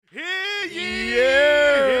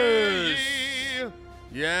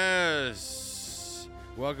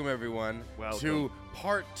Welcome everyone Welcome. to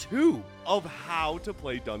part 2 of how to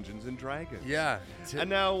play Dungeons and Dragons. Yeah. And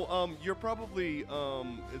now you're probably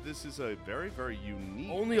this is a very, very unique.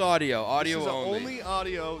 Only audio. Audio this is only.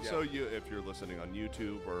 audio. Yeah. So if you're listening on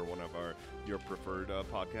YouTube or one of your preferred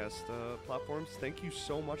podcast platforms, thank you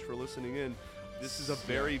so much for listening in. This is a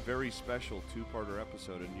very, very special 2-parter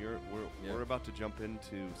episode, and we're about to jump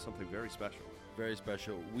into something very special. Very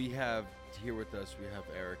special. We have here with us, we have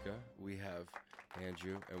Erika, we have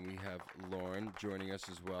Andrew, and we have Lauren joining us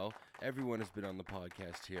as well. Everyone has been on the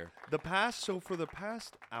podcast here. For the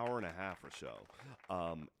past hour and a half or so,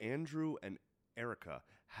 Andrew and Erika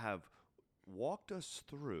have walked us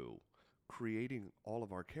through creating all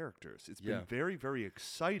of our characters. It's been very, very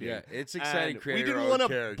exciting. Yeah, it's exciting creating we didn't want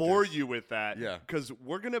to bore you with that. Yeah. Because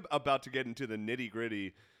we're about to get into the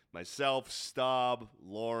nitty-gritty. Myself, Staub,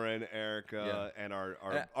 Lauren, Erika, and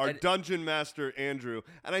our dungeon master, Andrew.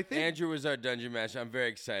 And I think Andrew is our dungeon master. I'm very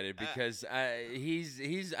excited because I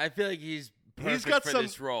feel like he's perfect for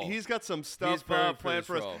this role. He's got some stuff planned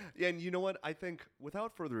for us. Yeah, and you know what? I think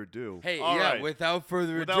without further ado. Hey, right. without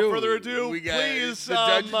further ado, we got please, the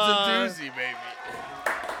Dungeons and Doozies, baby.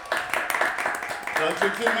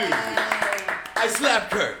 Dungeons and Doozies. I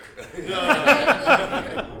slapped Kirk.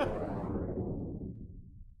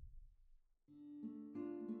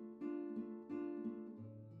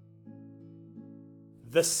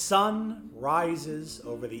 The sun rises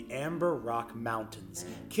over the Amber Rock Mountains,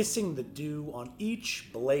 kissing the dew on each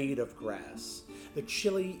blade of grass. The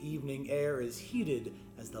chilly evening air is heated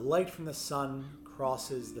as the light from the sun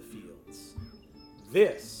crosses the fields.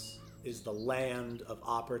 This is the land of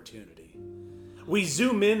opportunity. We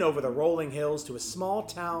zoom in over the rolling hills to a small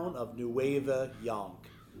town of Nueva Yonk.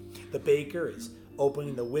 The baker is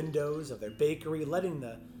opening the windows of their bakery, letting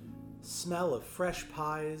the smell of fresh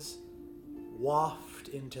pies waft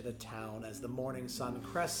into the town as the morning sun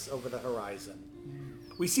crests over the horizon.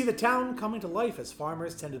 We see the town coming to life as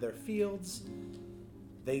farmers tend to their fields.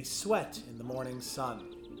 They sweat in the morning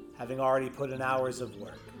sun, having already put in hours of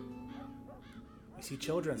work. We see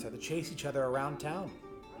children start to chase each other around town,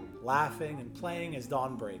 laughing and playing as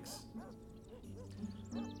dawn breaks.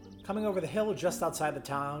 Coming over the hill just outside the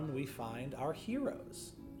town, we find our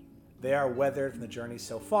heroes. They are weathered from the journey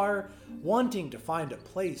so far, wanting to find a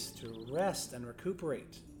place to rest and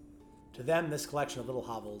recuperate. To them, this collection of little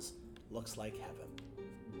hovels looks like heaven.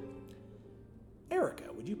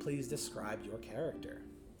 Erika, would you please describe your character?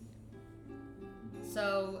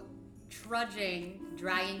 So, trudging,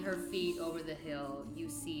 dragging her feet over the hill, you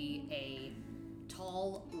see a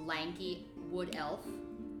tall, lanky wood elf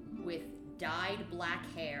with dyed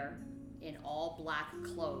black hair in all black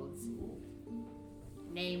clothes,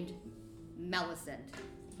 named Millicent,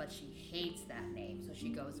 but she hates that name, so she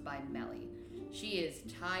goes by Melly. She is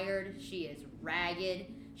tired, she is ragged,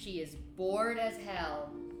 she is bored as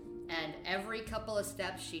hell, and every couple of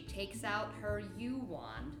steps she takes out her yew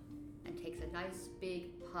wand and takes a nice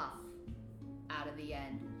big puff out of the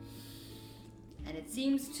end. And it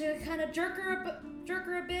seems to kind of jerk her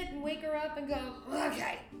a bit and wake her up and go,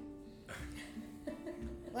 okay,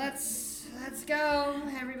 let's go,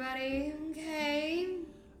 everybody, okay.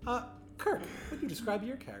 Kirk, would you describe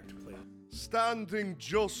your character, please? Standing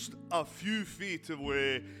just a few feet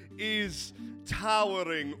away is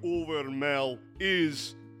towering over Mel,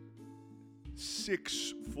 is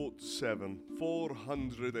 6'7",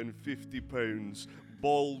 450 pounds,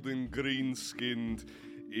 bald and green-skinned,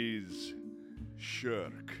 is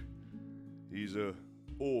Sherk. He's a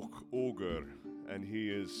oak ogre, and he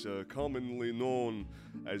is commonly known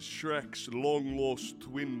as Shrek's long-lost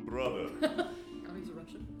twin brother. Oh, he's a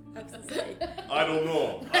Russian? I was gonna say. I don't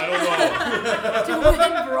know.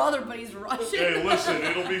 Twin brother, but he's Russian. Hey, listen,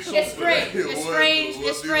 it'll be something.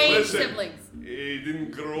 Estranged siblings. He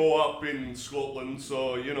didn't grow up in Scotland,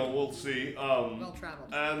 so, we'll see.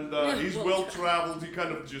 Well-traveled. And he's well-traveled. He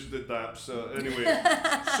kind of just adapts. Anyway.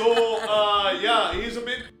 So, he's a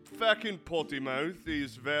bit fucking potty mouth.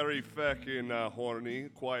 He's very fucking horny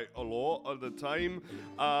quite a lot of the time.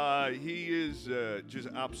 He is just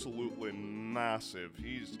absolutely massive.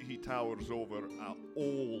 He towers over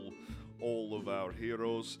all of our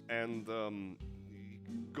heroes, and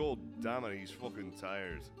god damn it, he's fucking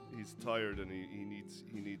tired. He's tired, and he needs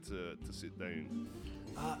to sit down.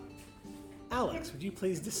 Alex, would you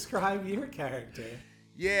please describe your character?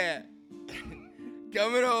 Yeah.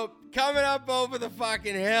 Coming up over the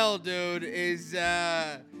fucking hill, dude, is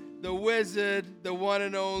the wizard, the one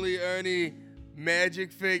and only Ernie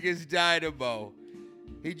Magic Figures Dynamo.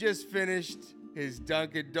 He just finished his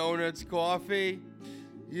Dunkin' Donuts coffee.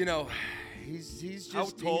 He's just. How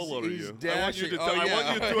tall are he's you? Dashing. I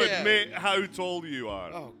want you to admit how tall you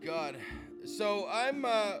are. Oh God. So I'm.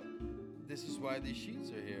 This is why these sheets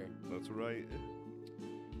are here. That's right.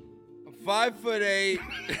 I'm 5'8".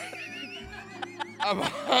 I'm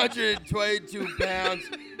 122 pounds.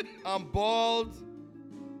 I'm bald.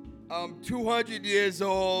 I'm 200 years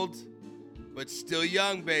old, but still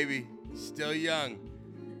young, baby. Still young.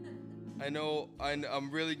 I know.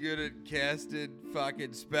 I'm really good at casting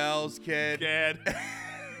fucking spells, kid.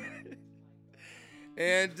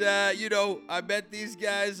 And I met these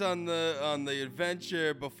guys on the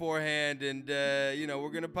adventure beforehand, and we're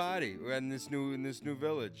gonna party. We're in this new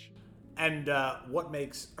village. And what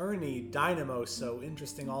makes Ernie Dynamo so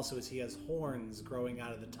interesting also is he has horns growing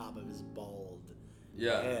out of the top of his bald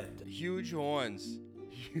head. Huge horns.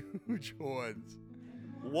 Huge horns.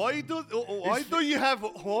 Why do you have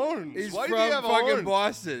horns? He's Why from do you have fucking horns?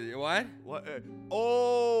 Boston. What?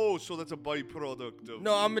 So that's a byproduct of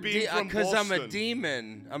No, I'm being from because I'm a Boston.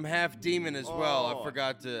 demon. I'm half demon as well. I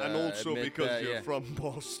forgot to. And also admit because that, you're from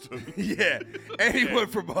Boston. Yeah, anyone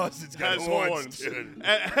from Boston's got Has horns. horns. Dude.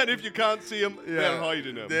 And if you can't see them, they're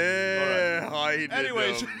hiding them. They're hiding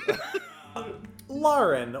Anyways. them.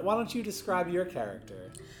 Lauren, why don't you describe your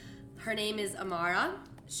character? Her name is Amara.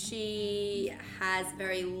 She has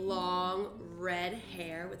very long red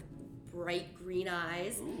hair with bright green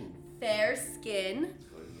eyes, fair skin.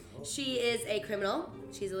 She is a criminal.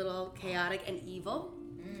 She's a little chaotic and evil.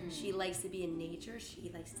 She likes to be in nature. She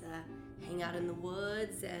likes to hang out in the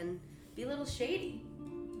woods and be a little shady.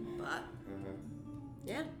 But,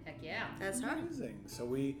 yeah, Heck yeah. that's her. Amazing. So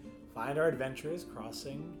we find our adventurers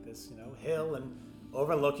crossing this, hill and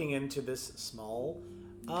overlooking into this small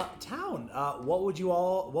town. What would you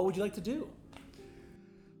like to do?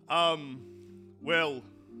 Well,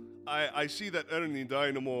 I see that Ernie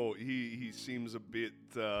Dynamo, he seems a bit,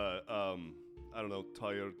 I don't know,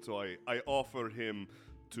 tired, so I offer him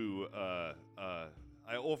a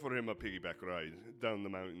piggyback ride down the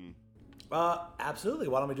mountain. Absolutely.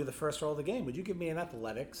 Why don't we do the first roll of the game? Would you give me an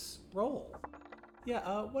athletics roll? Yeah,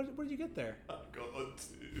 what did you get there? I got a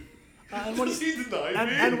 2. And what Does he deny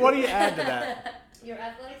me? and what do you add to that? Your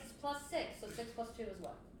athletics is +6, so 6 + 2 as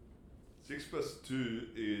well. 6 plus 2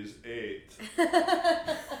 is 8.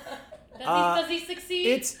 Does he succeed?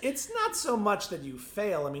 It's not so much that you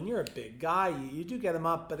fail. I mean, you're a big guy. You do get him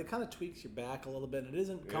up, but it kind of tweaks your back a little bit. It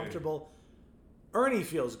isn't comfortable. Ernie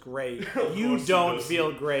feels great. You don't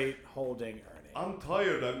feel great holding Ernie. I'm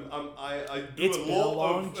tired. I do It's a been a lot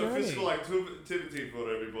long of journey. physical activity for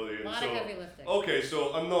everybody. And A lot of heavy lifting. Okay,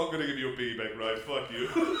 so I'm not gonna give you a piggyback ride. Fuck you.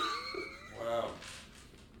 Wow.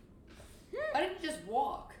 Why didn't you just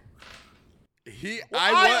walk? I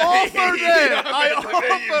offered it. I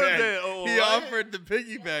offered it. All He right. offered the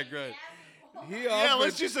piggyback ride. Yeah,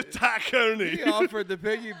 let's just attack Ernie. He offered the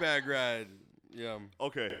piggyback ride. Yeah.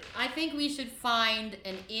 Okay. I think we should find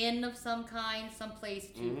an inn of some kind, someplace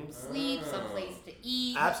to sleep, someplace to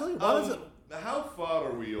eat. Absolutely. What is it? How far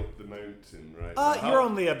are we up the mountain right now? You're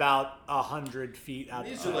only about 100 feet out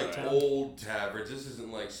These of are like town. old taverns. This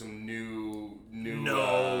isn't like some new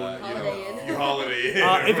Holiday Inn. Holiday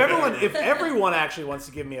Inn. If everyone actually wants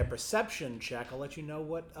to give me a perception check, I'll let you know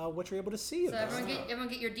what you're able to see. So everyone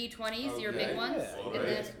get your D20s, your Okay. big ones, Yeah. and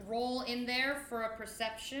then roll in there for a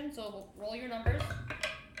perception. So roll your numbers.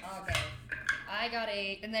 Okay. I got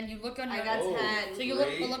and then you look on your. I got 10. So you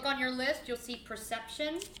look on your list. You'll see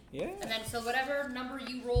perception, Yeah. and then so whatever number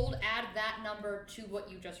you rolled, add that number to what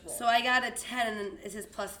you just rolled. So I got a 10, and then it says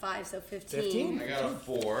 +5, so 15. 15? I got a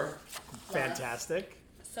 4. Fantastic.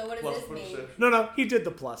 So what does Plus this mean? perception. No, he did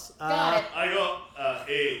the plus. Got it. I got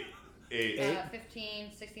 8. 8.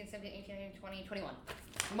 15, 16, 17, 18, 19, 20, 21.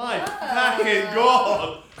 My fucking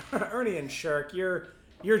god! Ernie and Sherk,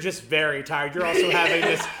 you're just very tired. You're also having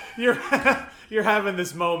this. You're having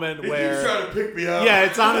this moment where. He's trying to pick me up. Yeah,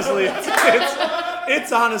 it's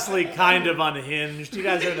honestly kind of unhinged. You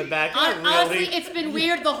guys are in the back. You're not Honestly, really. it's been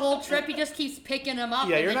weird the whole trip. He just keeps picking him up.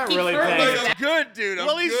 Yeah, and you're then not keeps really hurting paying him. I'm good, dude. I'm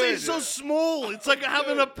Well, he's good. so small. It's like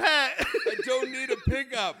having a pet. I don't need a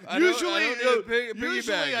pickup. Usually, I don't need a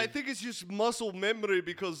usually piggyback. I think it's just muscle memory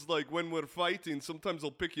because, like, when we're fighting, sometimes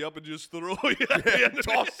I'll pick you up and just throw you. At the enemy.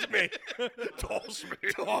 Toss me. Toss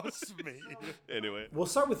me. Toss me. Anyway, We'll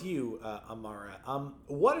start with you, Amara.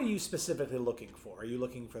 What are you specifically looking for? Are you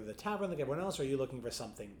looking for the tavern like everyone else, or are you looking for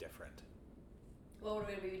something different? What would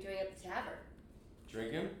we be doing at the tavern?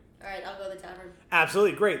 Drinking? All right, I'll go to the tavern.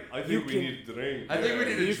 Absolutely, great. I You think we can- need a drink. I think we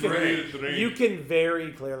need a you can- drink. You can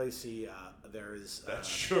very clearly see there is That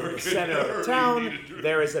sure in the could center of the really town. need a drink.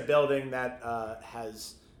 There is a building that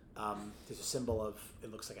has there's a symbol of,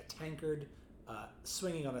 it looks like a tankard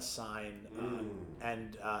swinging on a sign,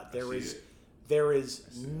 and there is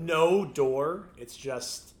no door. It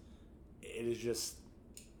just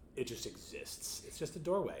exists. It's just a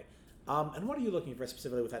doorway. And what are you looking for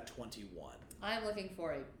specifically with that 21? I'm looking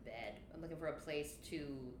for a bed. I'm looking for a place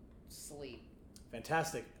to sleep.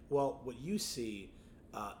 Fantastic. Well, what you see,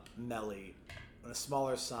 Melly, on a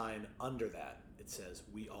smaller sign under that, it says,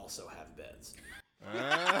 "We also have beds."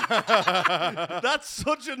 That's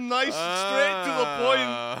such a nice, straight to the point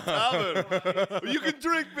tavern. You can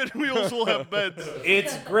drink, but we also have beds.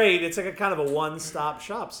 It's great. It's like a kind of a one-stop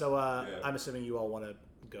shop. So I'm assuming you all want to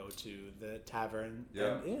go to the tavern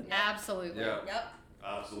and inn. Absolutely. Yeah. Yep.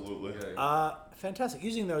 Absolutely. Fantastic.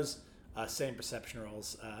 Using those same perception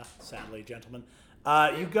rolls, sadly, gentlemen,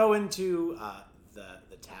 you go into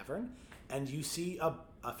the tavern and you see a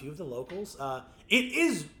few of the locals. It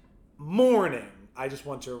is morning. I just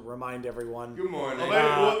want to remind everyone. Good morning.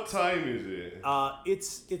 What time is it?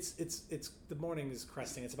 It's the morning is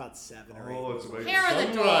cresting. It's about 7 or 8. Oh, it's about Hair of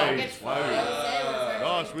the dog. sunrise. It's fine.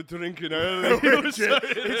 Gosh, we're drinking early.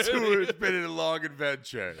 It's been a long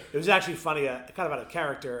adventure. It was actually funny, kind of out of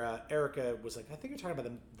character. Erika was like, "I think you're talking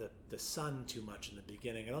about the sun too much in the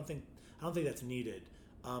beginning. I don't think that's needed."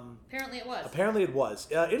 Apparently it was. Apparently it was.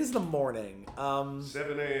 It is the morning.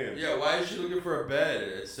 7 a.m. Yeah, why is she looking for a bed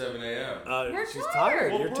at 7 a.m.? We're She's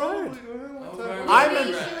tired. tired. You're tired.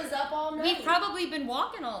 Maybe she was up all night. We've probably been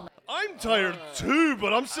walking all night. I'm tired too,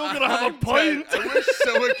 but I'm still gonna have a pint. I wish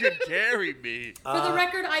someone could carry me. For the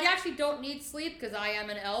record, I actually don't need sleep because I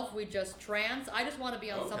am an elf. We just trance. I just want to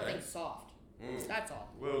be on something soft. That's all.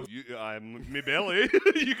 Well, I'm me belly.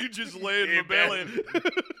 You could just lay in my belly.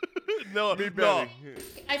 No.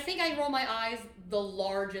 I think I roll my eyes the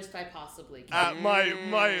largest I possibly can. Am I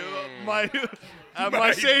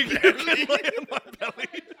saying you can lay in my belly?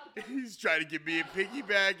 He's trying to give me a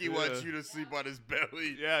piggyback. He wants you to sleep on his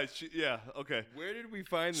belly. Yeah. Okay. Where did we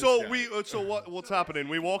find this So guy? what's happening?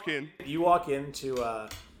 We walk in. You walk in.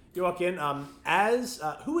 As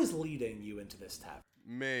who is leading you into this tavern?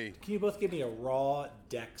 Me. Can you both give me a raw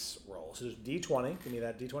dex roll? So there's D20. Give me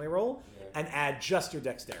that D20 roll, and add just your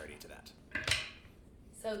dexterity to that.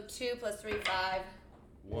 So 2 + 3, 5.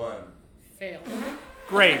 1. Fail.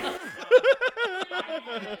 Great.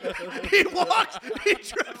 He walks. He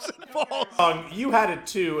trips and falls. You had a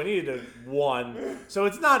 2 and he had a 1, so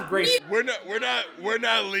it's not great. We're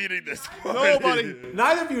not leading this one. Nobody.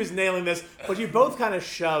 Neither of you is nailing this, but you both kind of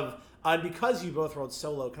shove. And because you both rolled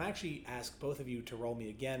so low, can I actually ask both of you to roll me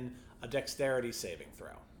again a dexterity saving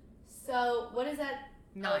throw? So what is that?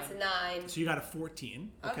 9. Oh, it's a 9. So you got a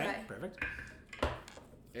 14. Okay. Perfect.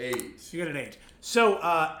 8. So you got an 8. So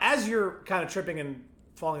as you're kind of tripping and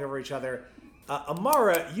falling over each other,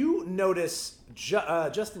 Amara, you notice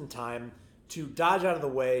just in time to dodge out of the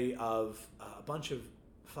way of a bunch of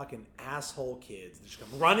fucking asshole kids that just come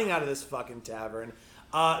running out of this fucking tavern.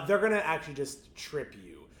 They're going to actually just trip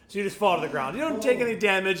you. So you just fall to the ground. You don't take any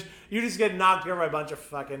damage. You just get knocked over by a bunch of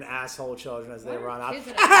fucking asshole children as they run out.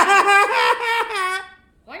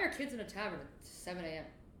 Why are kids in a tavern at 7 a.m.?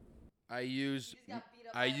 I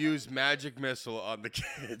use magic missile on the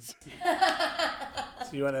kids.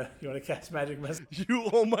 So you wanna cast magic missile?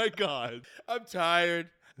 Oh my God. I'm tired.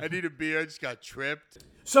 I need a beer. I just got tripped.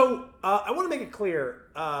 So I want to make it clear.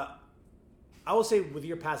 I will say with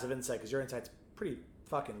your passive insight, because your insight's pretty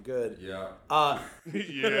fucking good. Yeah.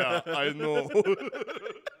 Yeah, I know.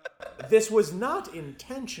 This was not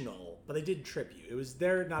intentional, but they did trip you. It was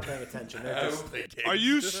they're not paying attention. They're just Are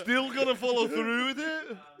you still gonna follow through with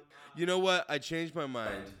it? You know what? I changed my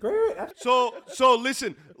mind. great. So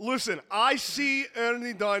listen. I see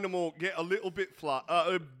Ernie Dynamo get a little bit flat.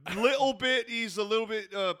 He's a little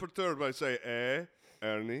bit perturbed. I say,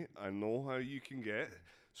 Ernie, I know how you can get.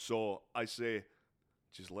 So I say,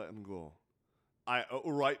 just let him go.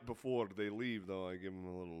 Right before they leave, though, I give him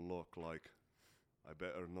a little look like, I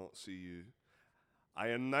better not see you. I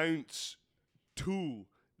announce to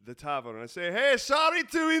the tavern. I say, hey, sorry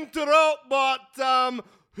to interrupt, but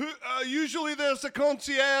usually there's a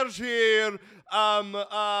concierge here.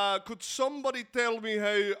 Could somebody tell me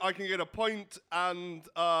how I can get a pint and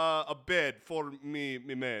a bed for me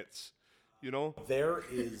mates? You know? There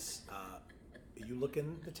is. You look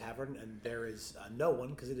in the tavern and there is no one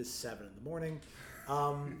because it is 7 in the morning,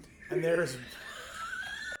 and there is.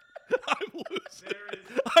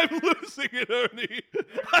 I'm losing it, Ernie.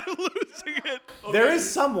 I'm losing it. Okay. There is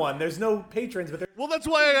someone. There's no patrons, but there. Well, that's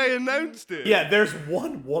why I announced it. Yeah, there's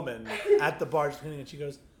one woman at the bar just cleaning, and she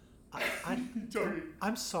goes,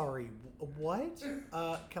 I'm sorry. What?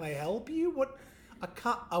 Can I help you? What?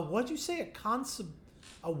 What'd you say?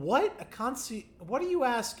 A what? What are you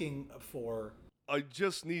asking for? I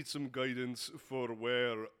just need some guidance for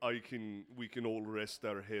where we can all rest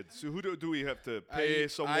our heads. So who do we have to pay?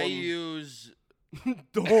 Someone? I use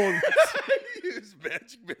Don't. I use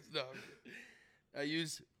magic no. I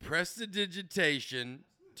use prestidigitation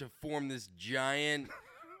to form this giant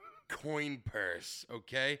coin purse,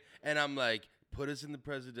 okay? And I'm like, put us in the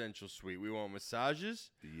presidential suite. We want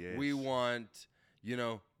massages. Yes. We want,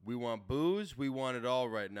 we want booze. We want it all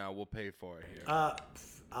right now. We'll pay for it here.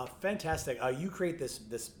 Fantastic. You create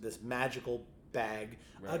this magical bag.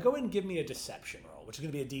 Right. Go ahead and give me a deception roll, which is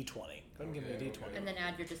going to be a D20. Go ahead and give me a D20. And then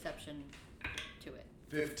add your deception to it.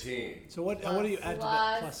 15. So what do you add to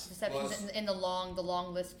that? Plus. Deception Plus. in the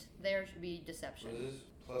long list there should be deception. What is this?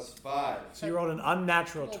 Plus 5. So you rolled an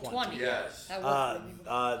unnatural Well, 20. Yes. That works for me.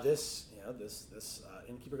 This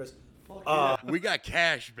innkeeper goes, We got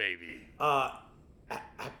cash, baby.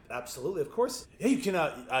 absolutely, of course. Yeah, you can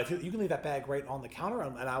you can leave that bag right on the counter,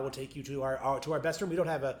 and I will take you to our best room. We don't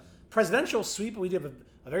have a presidential suite, but we do have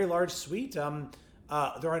a very large suite.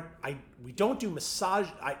 We don't do massage.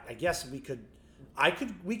 I guess we could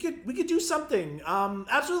do something.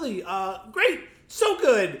 Absolutely. Great. So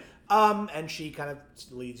good. And she kind of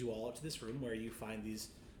leads you all up to this room where you find these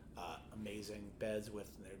amazing beds with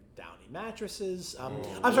their downy mattresses. I'm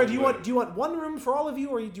sorry. Do you want one room for all of you,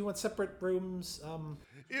 or do you want separate rooms?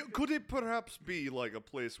 Could it perhaps be like a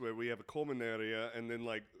place where we have a common area and then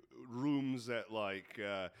like rooms that like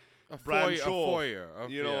branch off? Foyer.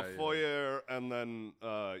 Foyer, and then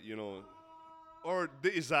or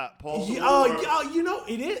is that possible?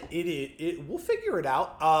 It. We'll figure it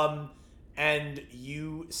out. And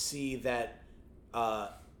you see that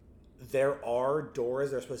there are doors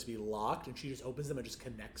that are supposed to be locked, and she just opens them and just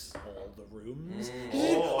connects all the rooms. You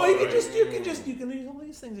can use all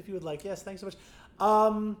these things if you would like. Yes, thanks so much.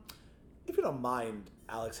 If you don't mind,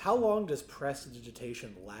 Alex, how long does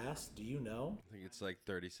prestidigitation last? Do you know? I think it's like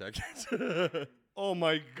 30 seconds. Oh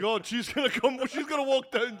my God, she's gonna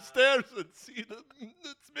walk downstairs and see that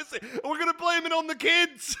it's missing. And we're gonna blame it on the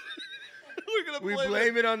kids. We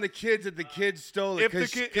blame it on the kids that the kids stole it.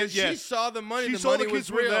 Because she saw the money. She the saw money the was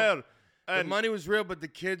kids were real. there. The money was real, but the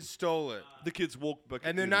kids stole it. The kids walked back.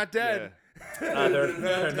 And they're not dead. Yeah.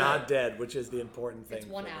 They're not dead, which is the important thing. It's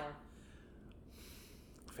 1 hour.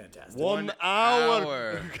 Fantastic. 1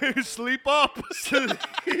 hour. Sleep up. Sleep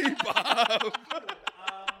up.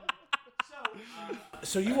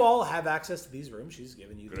 So you all have access to these rooms. She's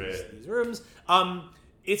given you these rooms.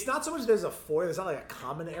 It's not so much there's a foyer. There's not like a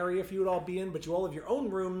common area for you to all be in, but you all have your own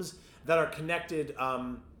rooms that are connected,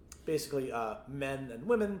 basically men and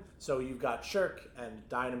women. So you've got Sherk and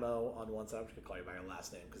Dynamo on one side. I'm just going to call you by your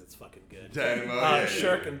last name because it's fucking good. Dynamo.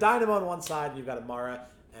 Sherk and Dynamo on one side, and you've got Amara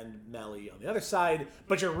and Melly on the other side.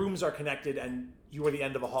 But your rooms are connected, and you are the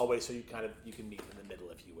end of a hallway, so you can meet in the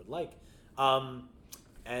middle if you would like.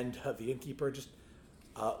 And the innkeeper just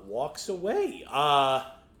walks away.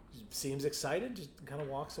 Seems excited, just kind of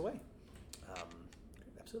walks away.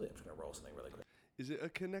 Absolutely, I'm just going to roll something really quick. Is it a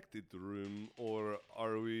connected room, or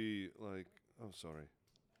are we like... Oh, sorry.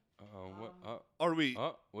 What? Are we...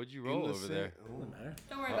 What'd you roll over there? Doesn't matter.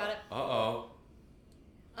 Don't worry about it. Uh-oh.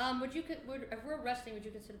 If we're resting, would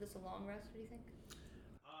you consider this a long rest? What do you think?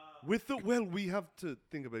 we have to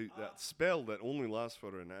think about that spell that only lasts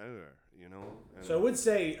for an hour, And So I would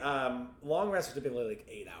say long rests are typically like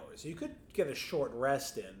 8 hours. So you could get a short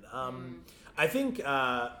rest in. I think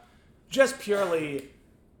just purely...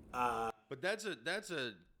 But that's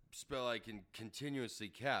a spell I can continuously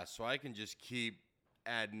cast, so I can just keep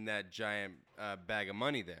adding that giant bag of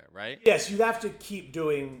money there, right? Yes, you have to keep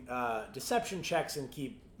doing deception checks and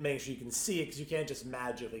keep making sure you can see it, because you can't just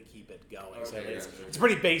magically keep it going. Okay, So it's a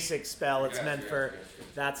pretty basic spell. It's meant for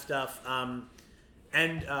that stuff.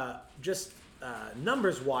 And just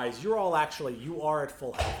numbers-wise, you are at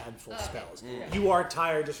full health and full spells. You are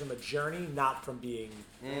tired just from a journey, not from being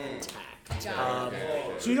attacked.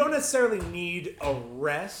 So you don't necessarily need a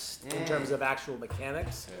rest in terms of actual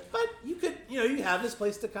mechanics, but you could, you have this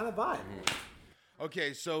place to kind of vibe.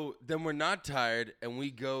 Okay, so then we're not tired, and we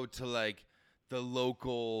go to like the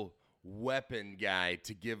local weapon guy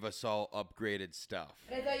to give us all upgraded stuff.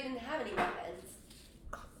 But I thought you didn't have any weapons.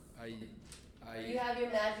 You have your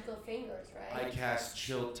magical fingers, right? I cast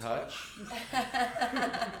Chill Touch.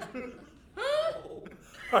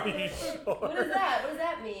 Are you sure? What is that? What does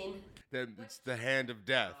that mean? Then it's the hand of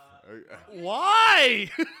death. Why?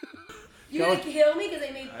 You gonna kill me because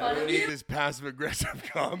I made I fun don't of need you? this passive aggressive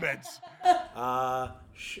comments.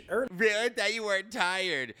 Sure. Really? I thought you weren't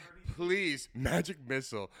tired. please, magic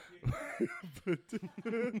missile.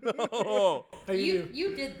 No.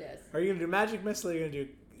 You did this. Are you gonna do magic missile? Or are you gonna do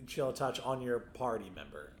chill touch on your party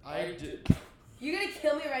member? I did. You gonna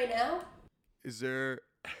kill me right now? Is there?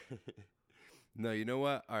 No, you know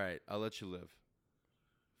what? All right, I'll let you live.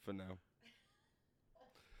 For now.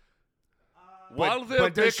 While they're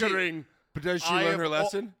bickering, But does she I learn have her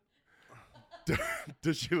lesson?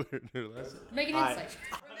 Does she learn her lesson? Make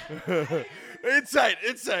an insight.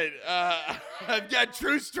 Insight. I've got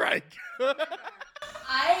true strike.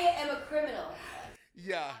 I am a criminal.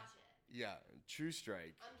 Yeah. True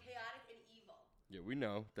strike. I'm chaotic and evil. Yeah, we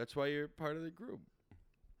know. That's why you're part of the group.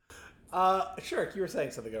 Sherk, you were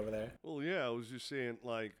saying something over there. well, yeah, I was just saying,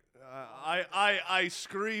 like, I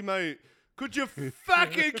scream out, could you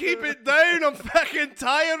fucking keep it down? I'm fucking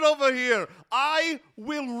tired over here. I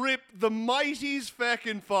will rip the mighty's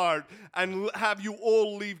fucking fart and have you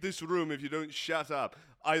all leave this room if you don't shut up.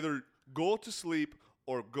 Either go to sleep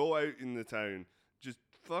or go out in the town. Just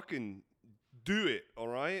fucking do it, all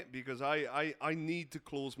right? Because I need to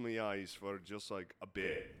close my eyes for just like a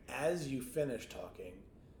bit. As you finish talking,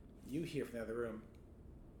 you hear from the other room.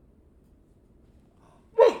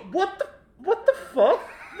 Wait, what the fuck?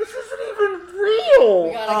 This isn't even real.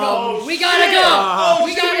 We gotta go. We gotta go.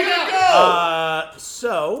 We gotta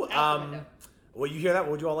go. Well, you hear that?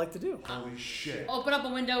 What would you all like to do? Holy shit. Open up a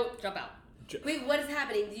window. Jump out. Wait, what is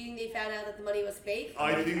happening? Do you think they found out that the money was fake?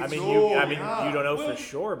 I think I mean, so. you don't know for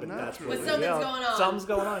sure, but that's what But something's going on. Something's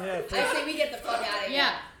going on, yeah. I say we get the fuck out of here.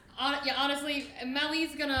 Yeah. Honestly,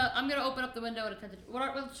 Melly's I'm gonna open up the window and attempt to.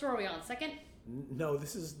 What floor are we on? Second? No,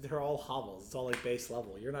 they're all hovels. It's all like base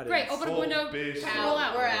level. You're not Great. in. Open up the window. base Roll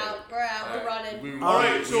out. We're out. We're running. All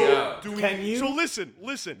right, So do we, Can you- So listen.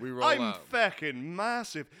 We roll I'm out. fucking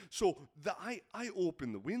massive. So I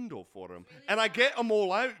open the window for them, and I get them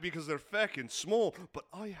all out because they're fucking small. But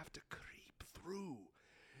I have to creep through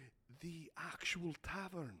the actual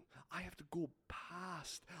tavern. I have to go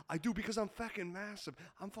past. I do because I'm fucking massive.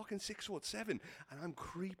 I'm fucking 6'7", and I'm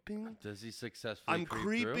creeping. Does he successfully? I'm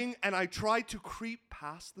creeping, and I try to creep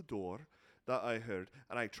past the door that I heard,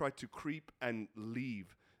 and I try to creep and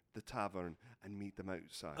leave the tavern and meet them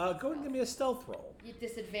outside. Go ahead and give me a stealth roll. You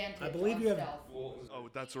disadvantage. I believe on you have- stealth. Oh,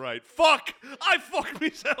 that's right. Fuck! I fucked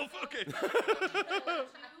myself. Okay.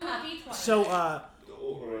 So,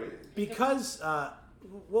 because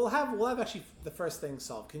we'll have actually the first thing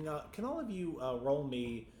solved. Can all of you roll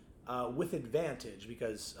me with advantage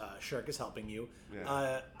because Sherk is helping you?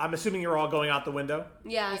 Yeah. I'm assuming you're all going out the window.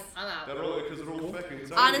 Yes. I'm out. Because they're all fucking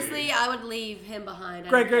tiny. Honestly, I would leave him behind.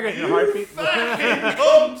 Great. Your heartbeat.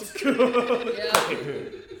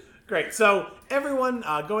 Great. So everyone, go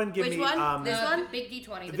ahead and give Which me. one? This one? Big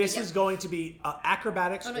D20. This is going to be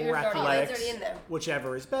acrobatics Oh, no, or yours is already- athletics, it's already in there.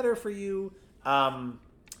 whichever is better for you. For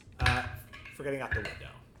getting out the window.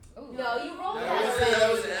 No, you rolled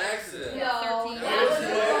That was an accident. No, 13. that was an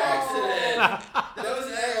That was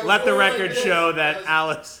an accident. Let the record show that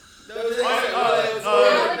Alex. That was an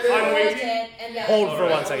accident. I'm waiting. Hold for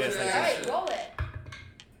 1 second. All right, roll it.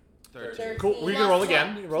 13. Cool. We can roll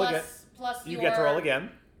again. You roll again. Plus You get to roll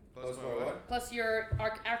again. Plus what? Plus your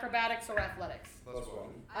acrobatics or athletics. Plus 1.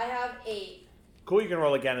 I have 8. Cool. You can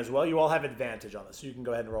roll again as well. You all have advantage on this, so you can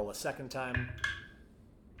go ahead and roll a second time.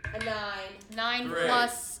 A 9. 9 Great.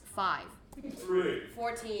 plus 5.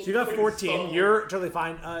 14. So you got 14. You're totally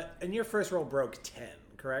fine. And your first roll broke 10,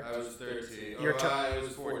 correct? I was 13. You're I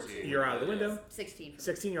was 14. You're out of the window. 16.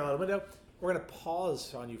 16. You're out of the window. We're gonna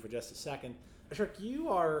pause on you for just a second. Sherk, you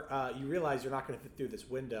realize you're not gonna fit through this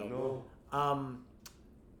window. No.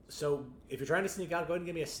 So if you're trying to sneak out, go ahead and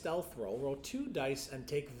give me a stealth roll. Roll 2 dice and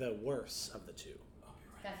take the worst of the 2.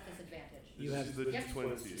 That's disadvantage. You have the Yes.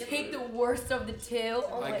 20s. Take the worst of the 2.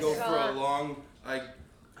 Oh I my go for a god. long. I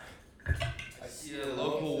see a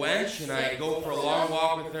local wench and I go for a long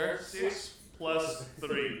walk with her. 6 plus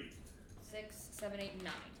 3. 6, 7, 8,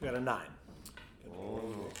 9. you got a 9. Oh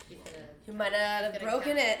no. You might not have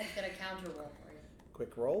broken it. Get a counter roll for you.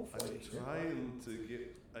 Quick roll for I'm you. trying to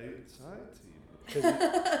get outside to you.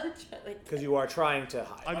 Because you are trying to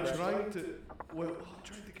hide. I'm correct? trying to. Well, I'm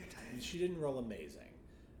trying to get out. She didn't roll amazing.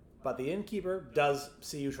 But the innkeeper does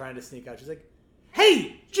see you trying to sneak out. She's like,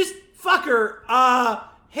 hey, just fucker.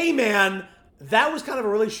 Hey man, that was kind of a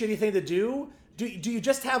really shitty thing to do. Do you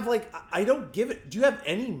just have like, I don't give it, do you have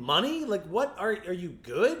any money? Like what, are you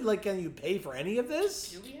good? Like can you pay for any of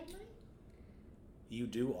this? Do we have money? You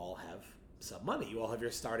do all have some money. You all have your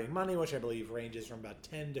starting money, which I believe ranges from about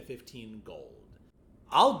 10 to 15 gold.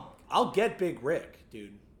 I'll get Big Rick,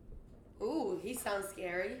 dude. Ooh, he sounds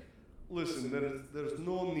scary. Listen, there's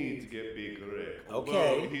no need to get Big Rick.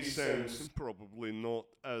 Okay. Although he sounds probably not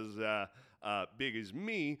as big as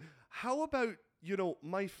me. How about,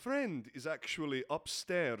 my friend is actually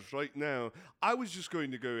upstairs right now. I was just going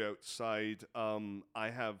to go outside.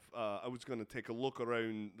 I was going to take a look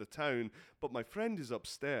around the town, but my friend is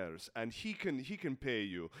upstairs, and he can pay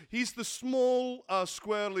you. He's the small,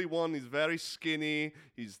 squirrely one. He's very skinny.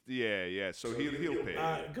 So he'll pay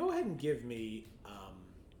you. Go ahead and give me.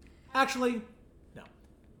 Actually, no.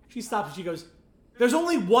 She stops and she goes, "There's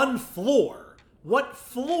only one floor. What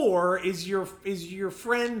floor is your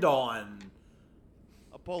friend on?"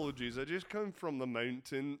 Apologies, I just come from the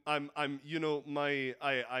mountain. I'm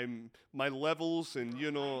my levels and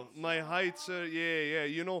my heights are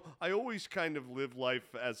I always kind of live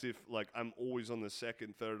life as if like I'm always on the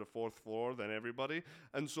second, third, or fourth floor than everybody.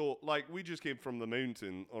 And so like we just came from the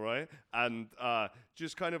mountain, all right? And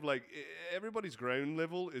just kind of like everybody's ground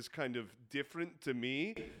level is kind of different to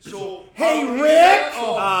me. So Hey, Rick!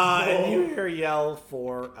 And you hear yell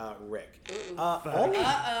for Rick.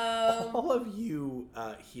 All of you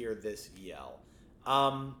hear this yell.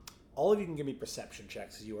 All of you can give me perception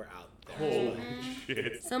checks as you are out there. Holy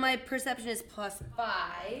shit. So my perception is +5.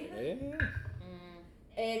 Yeah.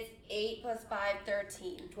 It's 8 + 5,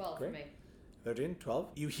 13. 12 Great. for me. 13,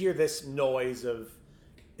 12. You hear this noise of,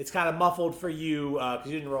 it's kind of muffled for you because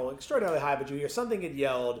you didn't roll extraordinarily high, but you hear something get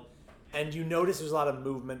yelled, and you notice there's a lot of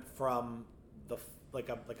movement from the like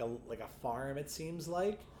a farm. It seems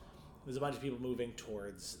like there's a bunch of people moving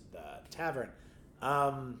towards the tavern.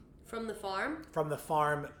 From the farm? From the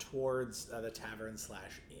farm towards the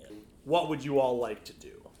tavern/inn. What would you all like to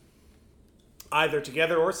do? Either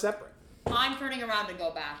together or separate. I'm turning around to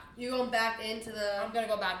go back. You going back into the... I'm gonna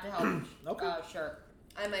go back to help. Okay. Sure.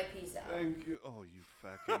 I might peace out. Thank you. Oh, you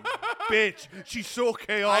fucking bitch. She's so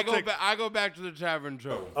chaotic. I go back to the tavern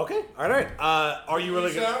too. Okay. All right. Are you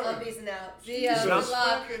really good? I'm peacing out. See ya. Peace Good out.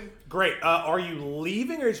 luck. Great. Are you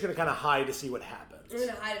leaving, or are you just gonna kind of hide to see what happens? I'm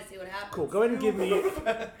gonna hide and see what happens. Cool. Go ahead and give me.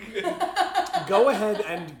 Go ahead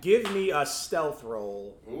and give me a stealth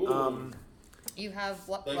roll. You have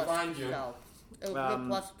what They plus find you. stealth?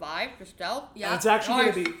 +5 for stealth? Yeah. It's actually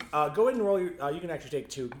Nice. going to be. Go ahead and roll. You can actually take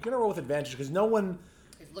 2. You're going to roll with advantage because no one's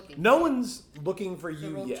looking for So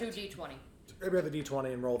you roll yet. 2 d20 Grab the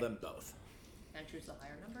d20 and roll them both. and choose the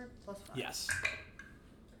higher number. +5. Yes.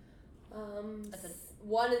 That's a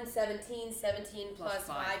 1 and 17. 17 Plus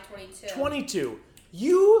plus 5, 22. 22.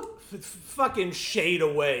 You fucking shade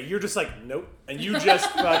away. You're just like, nope. And you just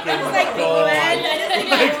fucking Like go. Glenn. I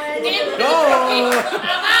just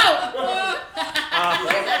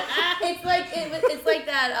think It's like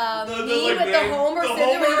that meme with the Homer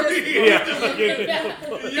Simpson.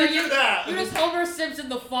 You just Homer Simpson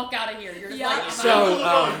the fuck out of here. You're just like, So,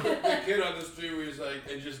 The kid on the street where he's like,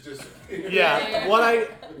 and just disappeared. yeah. What I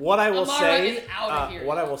will Amara say, is out of here.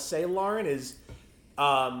 what I will say, Lauren, is,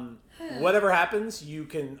 whatever happens, you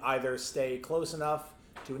can either stay close enough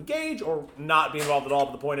to engage or not be involved at all.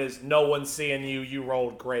 But the point is, no one's seeing you. You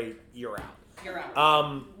rolled great. You're out. you're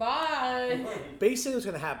out. Bye. Basically, what's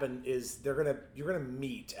going to happen is you're gonna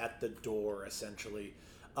meet at the door essentially.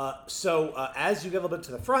 So as you get a little bit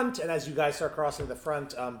to the front, and as you guys start crossing the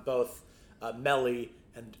front, both Melly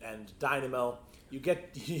and Dynamo, you get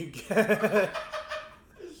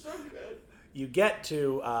you get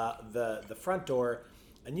to the front door,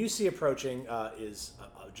 and you see approaching is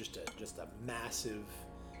just a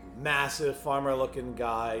massive farmer-looking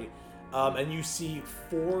guy, and you see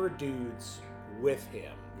 4 dudes with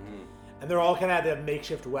him. And they're all kind of have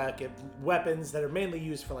makeshift weapons that are mainly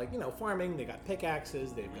used for farming. They got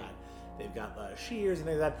pickaxes, they've got shears and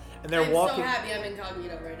things like that. And they're I'm walking. so happy I'm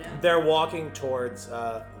incognito right now. They're walking towards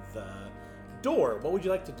the door. What would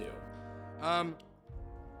you like to do?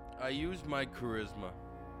 I use my charisma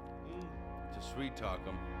to sweet talk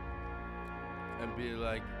them and be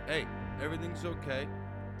like, "Hey, everything's okay.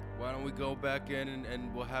 Why don't we go back in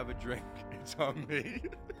and we'll have a drink? It's on me."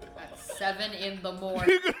 At 7 in the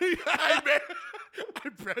morning. I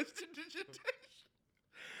prestidigitation.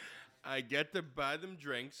 I get to buy them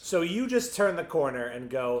drinks. So you just turn the corner and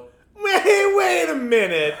go, wait a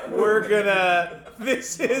minute. We're gonna.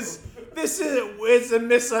 This is it's a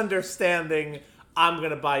misunderstanding. I'm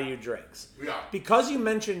gonna buy you drinks. Yeah. Because you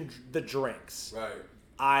mentioned the drinks. Right.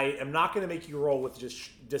 I am not gonna make you roll with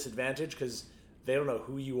just disadvantage because they don't know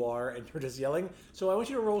who you are and you're just yelling. So I want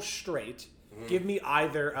you to roll straight. Mm-hmm. Give me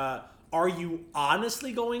either. Are you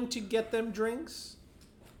honestly going to get them drinks,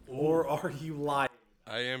 or are you lying?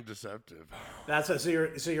 I am deceptive. That's what, so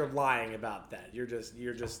you're lying about that. You're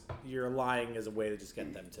lying as a way to just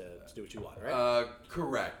get them to do what you want, right?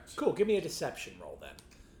 Correct. Cool. Give me a deception roll then.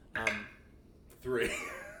 3.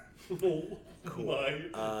 Oh my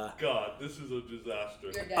God, this is a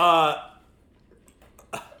disaster. You're dead.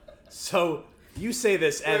 So you say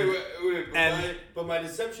this, and Wait, but my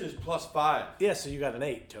deception is +5. yeah, so you got an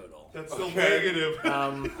 8 total. That's still negative.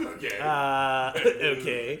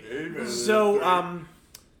 Okay. So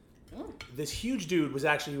this huge dude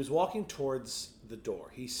he was walking towards the door.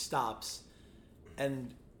 He stops,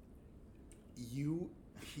 and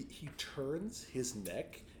he turns his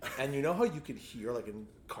neck, and you know how you can hear like in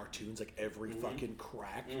cartoons like every fucking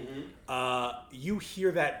crack. You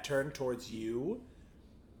hear that turn towards you,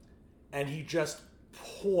 and he just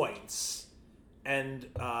points, and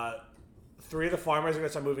 3 of the farmers are going to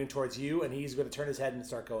start moving towards you, and he's going to turn his head and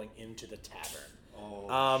start going into the tavern.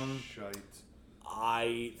 Oh, shite.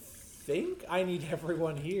 I think I need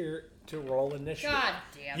everyone here to roll initiative. God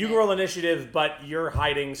damn You it. can roll initiative, but you're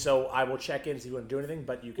hiding, so I will check in, see if you want to do anything,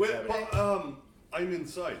 but you can Wait, have it. but I'm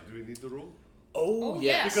inside. Do we need the roll? Oh, Oh,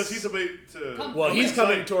 yes. yes. Because he's about to. Come- Well, he's inside.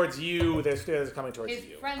 coming towards you. There's others coming towards His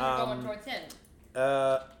you. friends are going towards him.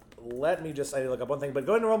 Let me just, I need to look up one thing, but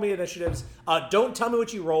go ahead and roll me initiatives. Don't tell me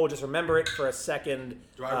what you roll, just remember it for a second.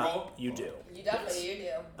 Do I roll? You do. You definitely you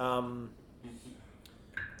do.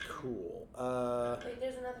 Cool. Wait,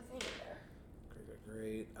 there's another thing in there.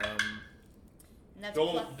 Great. And that's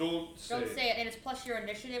Don't Don't say. say it, and it's plus your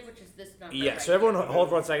initiative, which is this number. Yeah, right so everyone here. hold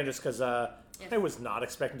for 1 second just because I was not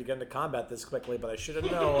expecting to get into combat this quickly, but I should have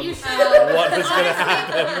known You should. what was going to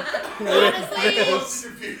happen.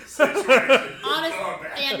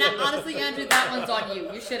 Honestly, Andrew, that one's on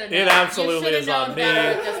you. You should have known. It absolutely you is known on me.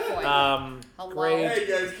 better at this point. Hello? Great. Hey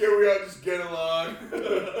guys, can we all just get along?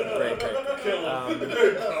 Great.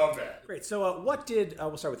 Combat. Great. So what did,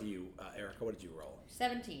 we'll start with you, Erika. What did you roll?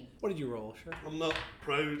 17. What did you roll? Sure. I'm not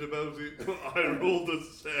proud about it. I rolled a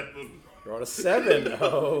 7. You rolled a 7.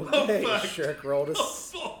 Okay. fuck. Sherk rolled a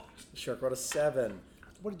Fuck. Sherk rolled a 7.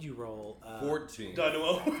 What did you roll? 14.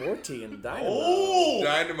 Dynamo. 14. Dynamo. Oh!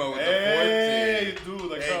 Dynamo with Hey, the 14.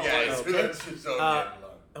 dude, I Hey can't guys, lie. Okay. let's just all get along.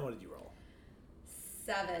 And what did you roll?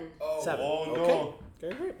 7. 7. Oh, no. Okay.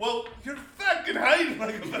 Okay, great. Well, you're fucking hiding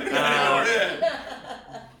like a fucking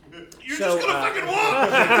You're So, just gonna fucking walk!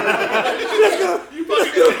 You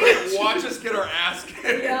fucking Watch us get our ass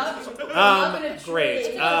kicked. Yeah. Up in a tree.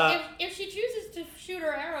 Great. If she chooses to shoot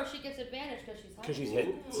her arrow, she gets advantage because she's hiding. Because she's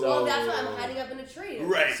hidden. So, Well, that's why I'm hiding up in a tree.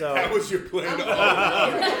 Right, So- that was your plan.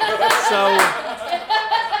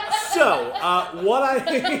 what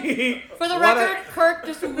I For the what I- record, Kirk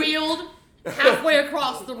just wheeled halfway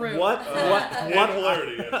across the room. what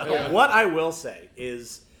hilarity. what I will say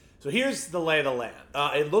is, so here's the lay of the land.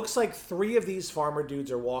 It looks like 3 of these farmer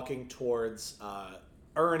dudes are walking towards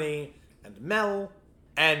Ernie and Mel,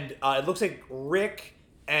 and it looks like Rick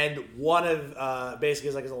and one of basically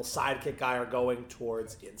is like his little sidekick guy are going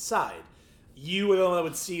towards inside. You were the one that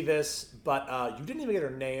would see this, but you didn't even get her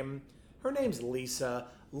name. Her name's Lisa.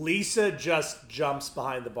 Lisa just jumps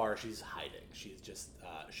behind the bar. She's hiding. She's just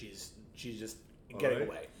she's just getting Alright.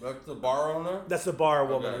 away. That's the bar owner? That's the bar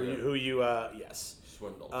woman Okay, who you yes.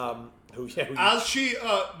 Swindle. Who As she,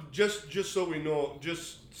 just so we know,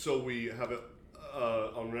 just so we have it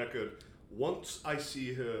on record, once I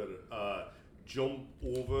see her jump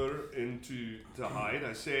over to hide,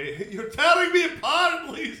 I say, "You're tearing me apart,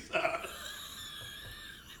 Lisa!"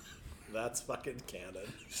 That's fucking canon.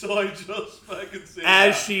 So I just fucking say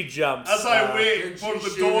As that. she jumps. As I wait Did for she the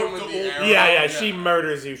shoot door him to with open. the arrow? Yeah, she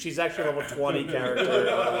murders you. She's actually a level 20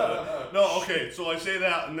 character. No, okay, so I say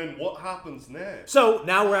that, and then what happens next? So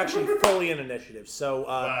now we're actually fully in initiative. So,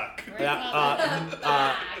 Back.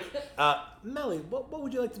 Melly, what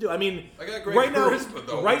would you like to do? I mean, I got great right now, charisma,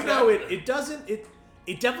 though. right What's now happening? it doesn't it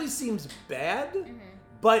definitely seems bad,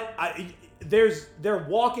 but they're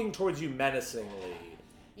walking towards you menacingly.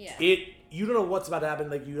 Yeah. You don't know what's about to happen.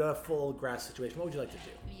 Like you have a full grass situation. What would you like to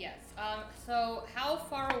do? Yes. So how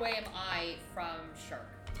far away am I from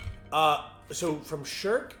Sherk? So from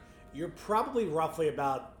Sherk, you're probably roughly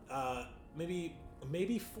about maybe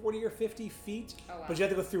 40 or 50 feet, Oh, wow. but you have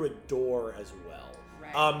to go through a door as well.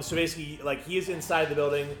 Right. So basically, like he is inside the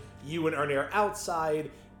building, you and Ernie are outside,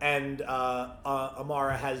 and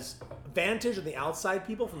Amara has vantage on the outside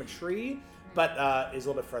people from a tree, but is a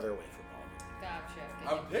little bit further away from home. Gotcha.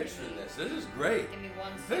 I'm picturing this. This is great. Give me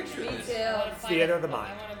 1 Picture second. this. I wanna find Theater it- of the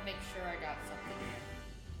mind. I want to make sure I got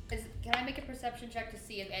something. Can I make a perception check to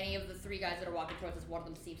see if any of the 3 guys that are walking towards us, one of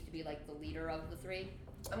them seems to be like the leader of the 3?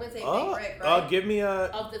 I'm gonna say Oh, Big Rick, right? give me a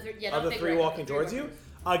Of the 3, yeah, of not the Big 3 Rick, walking the towards three you.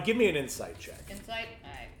 walking Give me an insight check. Insight?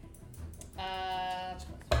 Alright.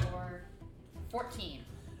 Plus 4. 14.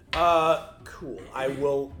 Cool. I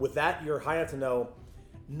will. With that, you're high enough to know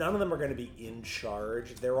None of them are going to be in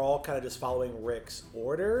charge. They're all kind of just following Rick's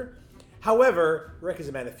order. However, Rick is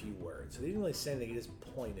a man of few words, so he didn't really say anything. He just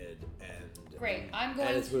pointed and... Great. I'm going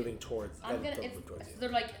and it's to... moving towards... They're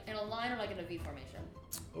like in a line or like in a V formation?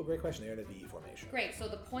 Oh, great question. They're in a V formation. Great. So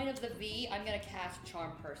the point of the V, I'm going to cast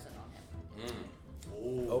Charm Person on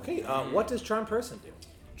him. Okay, what does Charm Person do?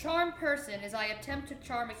 Charm Person is I attempt to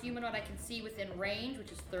charm a humanoid I can see within range,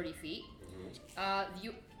 which is 30 feet.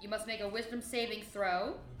 You must make a Wisdom saving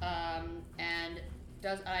throw, and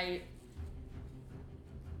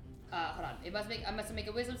hold on. I must make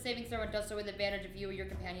a Wisdom saving throw and does so with advantage if you or your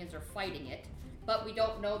companions are fighting it. But we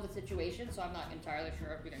don't know the situation, so I'm not entirely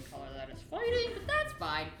sure if we can color that as fighting, but that's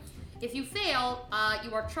fine. If you fail,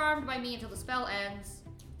 you are charmed by me until the spell ends,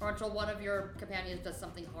 or until one of your companions does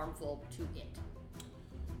something harmful to it.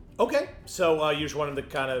 Okay, so you just wanted to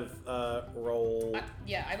kind of roll...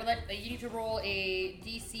 Yeah, I would like... you need to roll a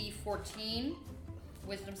DC 14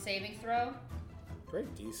 Wisdom saving throw.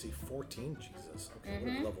 Great, DC 14, Jesus. Okay,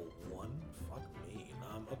 we're level 1? Fuck me.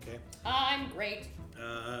 Okay. I'm great.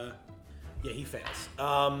 Yeah, he fails.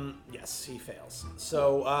 Yes, he fails.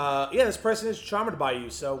 So, yeah, this person is charmed by you,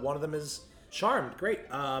 so one of them is charmed. Great.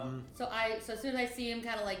 So as soon as I see him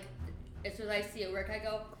as soon as I see it work, I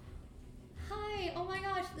go, hi, oh my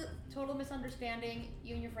gosh, total misunderstanding.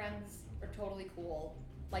 You and your friends are totally cool.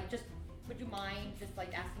 Like, just, would you mind just,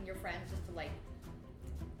 like, asking your friends just to, like,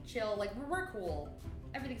 chill? Like, we're cool.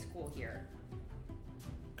 Everything's cool here.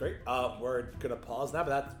 Great. We're gonna pause now, but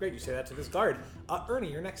that's great. You say that to this guard.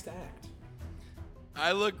 Ernie, your next act.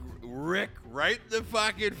 I look Rick right in the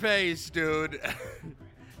fucking face, dude.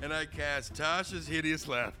 And I cast Tasha's Hideous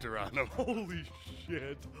Laughter on him. Holy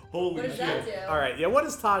shit. What does that do? All right, yeah, what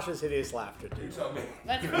does Tasha's Hideous Laughter do? Tell me.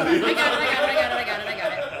 Let's hold on. I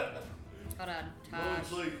got it. Hold on. It's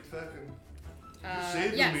Tosh. like fucking... You're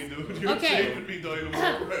saving yes. me, dude. You're Okay. saving me,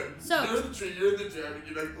 Dynamo. So, You're the champion.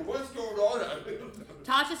 You're like, what's going on?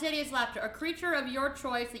 Tasha's Hideous Laughter. A creature of your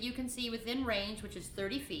choice that you can see within range, which is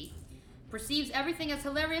 30 feet, perceives everything as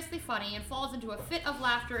hilariously funny and falls into a fit of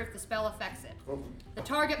laughter if the spell affects it. The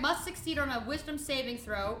target must succeed on a Wisdom saving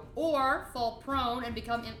throw or fall prone and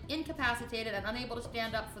become incapacitated and unable to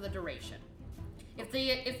stand up for the duration. If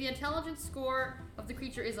the intelligence score of the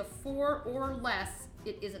creature is a 4 or less,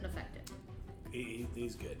 it isn't affected.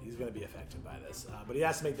 He's good. He's going to be affected by this. But he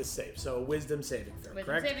has to make this save. So a Wisdom saving throw, Wisdom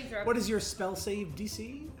correct? saving throw. What is your spell save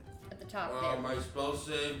DC? At the top there. My spell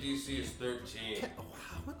save DC is 13. Oh,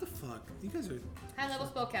 wow, what the fuck? You guys are... High-level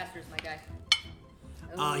spellcasters, my guy.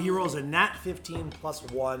 He rolls a nat 15 plus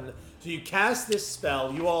 1. So you cast this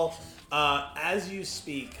spell. You all, as you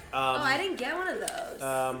speak... I didn't get one of those.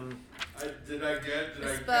 Did I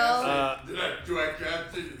spell. cast it? Do I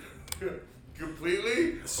cast it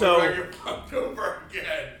completely? So- or do I get fucked over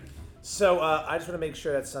again? So I just want to make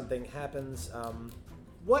sure that something happens.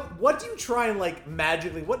 What do you try and, like,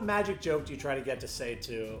 magically... What magic joke do you try to get to say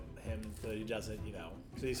to him so he doesn't,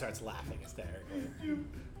 so he starts laughing hysterically? You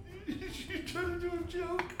trying to do a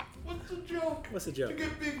joke? What's the joke? What's the joke? To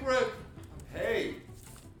get big red. Hey.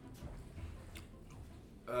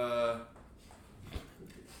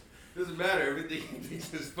 Doesn't matter. Everything he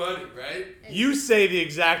thinks is funny, right? You say the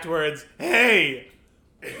exact words, hey!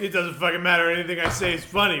 It doesn't fucking matter. Anything I say is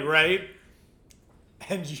funny, right?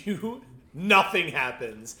 And nothing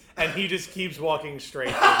happens. And he just keeps walking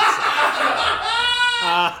straight.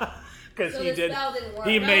 Because So he the did. spell didn't work.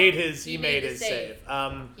 He No, made his he made the save.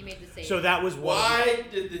 save. He made the save. So that was one. Why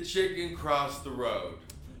did the chicken cross the road?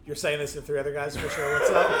 You're saying this to 3 other guys for sure. What's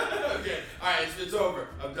up? Okay, alright, it's over.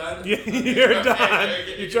 I'm done. You're done.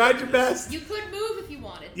 You tried your best. You could move if you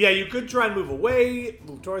wanted. Yeah, you could try and move away,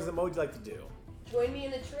 move towards them. What would you like to do? Join me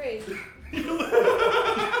in the tree.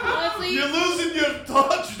 Honestly, You're losing your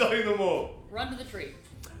touch, Dynamo. run to the tree.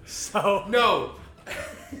 So No.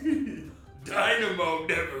 Dynamo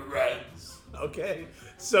never runs. okay.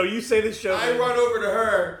 So you say this show. I run over to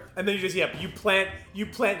her. And then you just you plant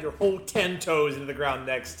your whole 10 toes into the ground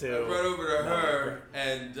next to. I run over to her,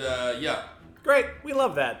 and yeah. Great, we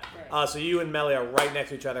love that. So you and Melly are right next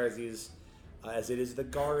to each other as it is the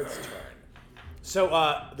guard's turn. So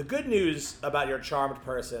the good news about your charmed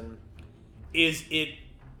person is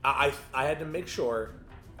I had to make sure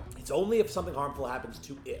it's only if something harmful happens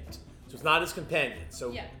to it. So it's not his companion.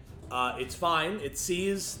 So Yeah. it's fine. It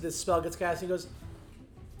sees this spell gets cast and he goes,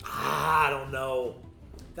 I don't know.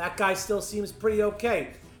 That guy still seems pretty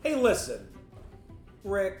okay. Hey, listen.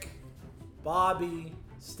 Rick, Bobby,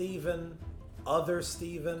 Steven, other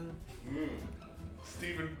Steven.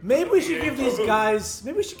 Steven. Maybe we should give these guys,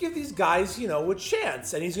 a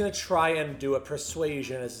chance. And he's going to try and do a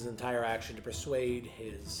persuasion as his entire action to persuade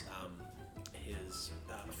his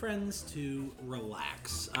friends to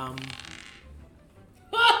relax. Nat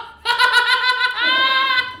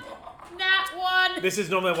 1. This is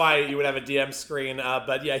normally why you would have a DM screen,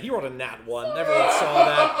 but yeah, he rolled a nat 1. Everyone saw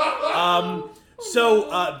that.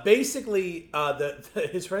 So basically,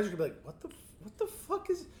 his friends are gonna be like, "What the fuck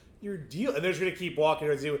is your deal?" And they're just gonna keep walking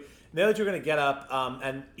towards you. The other two are gonna get up,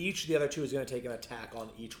 and each of the other two is gonna take an attack on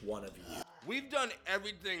each one of you. We've done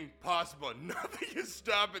everything possible. Nothing is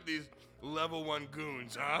stopping these level 1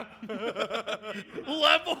 goons, huh?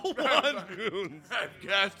 Level 1 goons. I've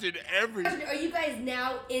casted every... Are you guys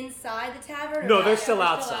now inside the tavern? Or No, not? they're still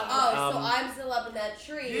outside. Oh, so I'm still up in that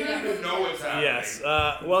tree. You don't even know what's happening. Yes.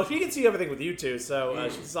 Well, she can see everything with you two, so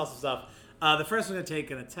she saw some stuff. The first one's gonna take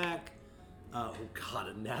an attack. Oh god,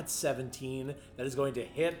 a nat 17. That is going to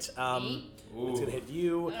hit. It's gonna hit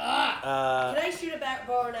you. Can I shoot a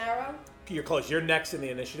bow and arrow? You're close. You're next in the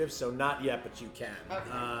initiative, so not yet, but you can.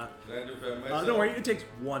 Okay. Don't worry, it takes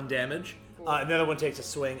 1 damage. And the other one takes a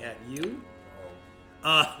swing at you.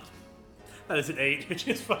 That is an 8. It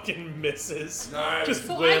just fucking misses. Nice. Just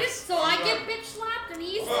So whiffs. I get bitch slapped and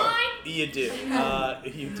he's fine? You do.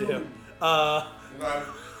 You do.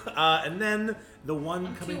 And then the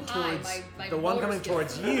one coming too high. towards My the one motor coming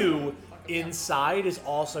skills towards are you fucking down. inside is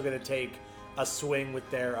also going to take a swing with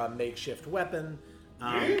their makeshift weapon.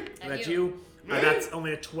 That's you. That's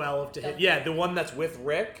only a 12 to hit. Yeah, the one that's with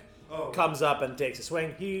Rick comes up and takes a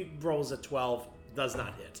swing. He rolls a 12, does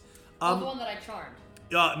not hit. The one that I charmed.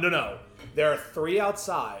 No. There are 3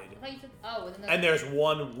 outside, I thought you said, and there's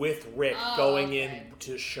one with Rick Oh, going okay. in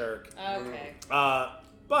to Sherk. Okay.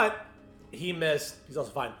 But he missed. He's also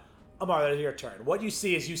fine. Amara, that is your turn. What you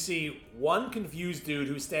see is one confused dude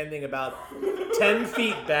who's standing about 10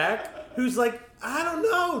 feet back, who's like, I don't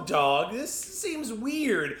know, dog. This seems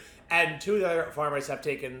weird. And 2 of the other farmers have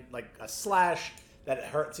taken like a slash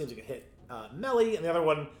that seems like it hit Melly, and the other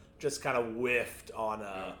one just kind of whiffed on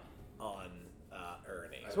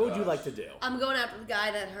Ernie. So what would you like to do? I'm going after the guy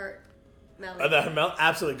that hurt Melly.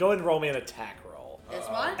 Absolutely. Go ahead and roll me an attack roll. This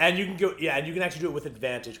one? And you can go, yeah, and you can actually do it with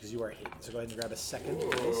advantage because you are hidden. So go ahead and grab a second. So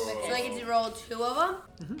I get to roll 2 of them?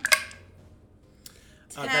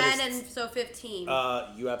 10 that is- and so 15.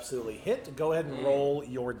 You absolutely hit. Go ahead and roll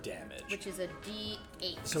your damage. Which is a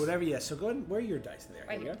D8. So whatever, yeah. So go ahead and where are your dice there?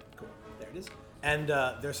 Right Here we here. go. Cool. There it is. And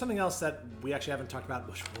there's something else that we actually haven't talked about,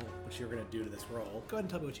 which you're going to do to this roll. Go ahead and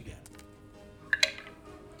tell me what you get.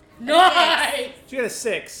 Nice! So you get a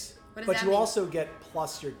 6, What does but that you mean? also get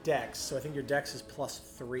plus your dex. So I think your dex is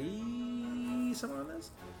 +3 somewhere on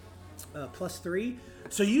this. +3.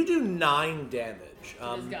 So you do 9 damage.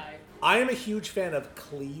 This guy. I am a huge fan of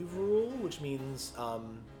cleave rule, which means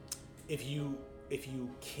if you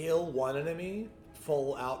kill one enemy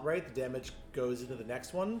full outright, the damage goes into the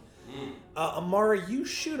next one. Amara, you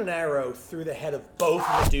shoot an arrow through the head of both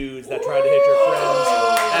of the dudes that tried to hit your friends,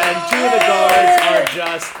 and 2 of the guards are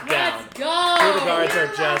just down. Let's go! 2 of the guards are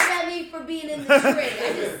You're just. laughing at me for being in the tree.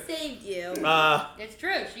 I just saved you. It's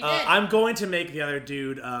true, she did. I'm going to make the other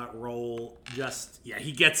dude roll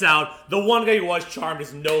he gets out. The one guy who was charmed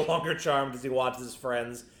is no longer charmed as he watches his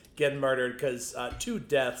friends get murdered because 2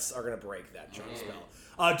 deaths are going to break that charm spell.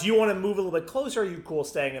 Do you want to move a little bit closer, or are you cool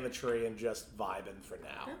staying in the tree and just vibing for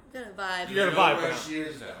now? I'm gonna vibe. You're going to vibe for where now. she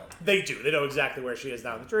is now. They do. They know exactly where she is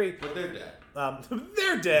now in the tree. But they're dead.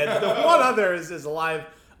 They're dead. The one other is alive.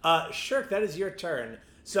 Sherk, that is your turn.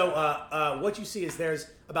 So what you see is there's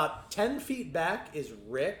about 10 feet back is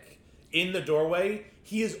Rick in the doorway.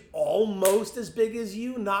 He is almost as big as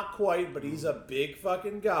you, not quite, but he's a big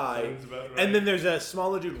fucking guy. Sounds about right. And then there's a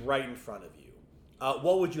smaller dude right in front of you.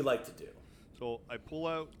 What would you like to do? So I pull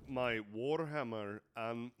out my warhammer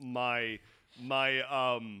and my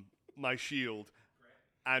shield,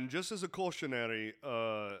 and just as a cautionary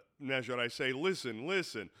measure, I say,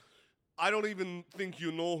 listen. I don't even think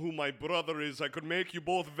you know who my brother is. I could make you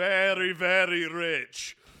both very, very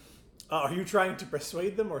rich. Are you trying to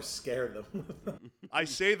persuade them or scare them? I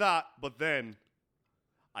say that, but then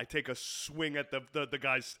I take a swing at the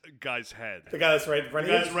guy's head. The guy that's right in front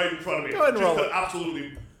The of you? guy's right in front of me. Go ahead and roll Just it. to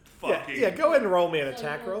absolutely fucking. Yeah, go ahead and roll me an So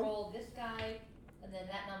attack you'll roll. roll this guy, and then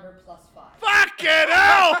that number +5. Fucking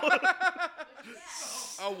hell!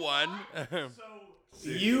 A 1.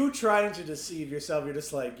 You trying to deceive yourself, you're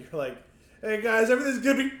like, hey guys, everything's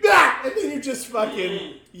gonna be that, and then you just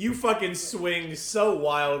fucking swing so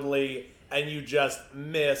wildly, and you just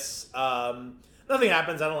miss. Nothing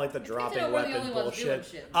happens. I don't like the dropping we're the weapon only ones doing bullshit.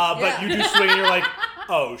 shit. But you do swing, and you're like,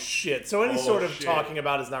 oh shit. So any Oh, sort of shit. talking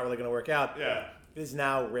about is not really gonna work out. Yeah. It is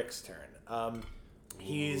now Rick's turn.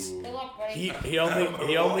 He's Good luck, buddy. he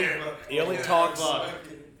only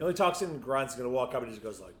talks in grunts. He's gonna walk up and he just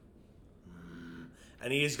goes like,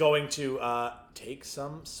 and he is going to take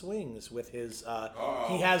some swings with his.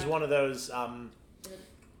 He has one of those.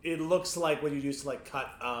 It looks like what you use to like cut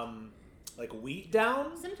like wheat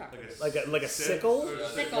down. Scimitar. Like a sickle.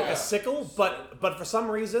 Sickle. Like a sickle, but for some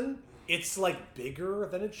reason it's like bigger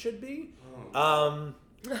than it should be. Oh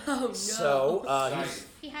no. So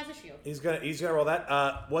He has a shield. he's gonna roll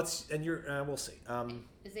that. We'll see.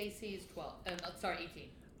 His AC is 12. Sorry, 18.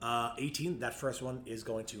 18. That first one is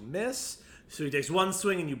going to miss. So he takes one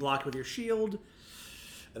swing and you block with your shield.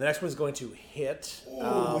 And the next one is going to hit.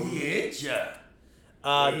 He hit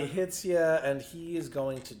ya. He hits you, and he is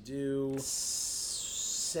going to do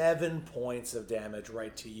 7 points of damage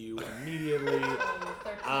right to you immediately. 13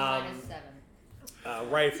 minus 7.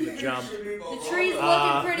 Right from the jump. The tree's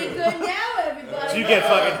looking pretty good now, everybody. So you get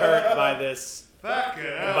fucking hurt by this. Fuck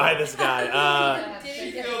it. By this guy.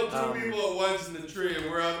 She killed 2 people at once in the tree, and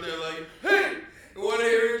we're out there like, hey, you want to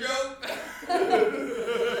hear a joke?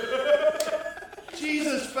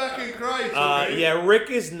 Jesus fucking Christ. Okay. Yeah, Rick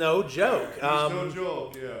is no joke. He's no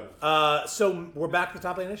joke, yeah. So we're back to the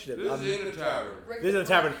top of the initiative. This is in a tavern. This is in a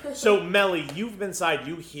tavern. So Melly, you've been inside.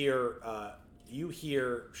 You hear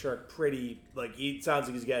Sherk pretty like it sounds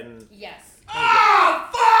like he's getting. Yes. Ah,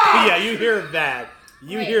 fuck! Yeah, you hear that.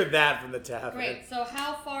 You Great. hear that from the tavern. Great. So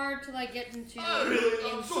how far till I get into?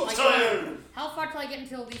 I'm so tired. How far till I get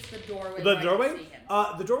into at least the doorway? The where I can doorway? see him?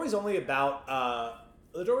 The doorway's only about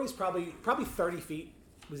the doorway's probably 30 feet.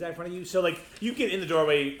 Was that in front of you? So like you get in the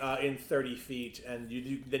doorway in 30 feet, and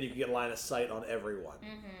then you can get line of sight on everyone.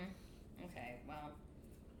 Mm-hmm. Okay. Well.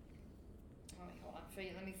 Oh, hold on.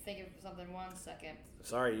 Let me think of something. 1 second.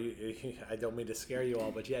 Sorry, I don't mean to scare you all,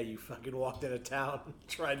 but yeah, you fucking walked into town and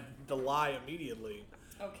tried to lie immediately.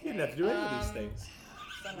 Okay. You didn't have to do any of these things.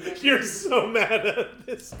 Son of a- You're so mad at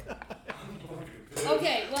this guy.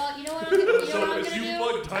 Okay. Well, you know what I'm gonna, you know what I'm So gonna you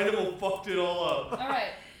do? fucking Dynamo fucked it all up. All right.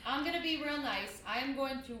 I'm gonna be real nice. I am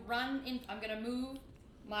going to run in. I'm gonna move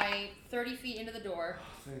my 30 feet into the door.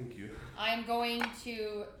 Thank you. I am going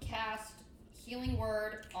to cast Healing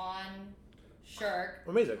Word on Sherk,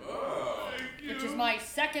 Amazing. which is my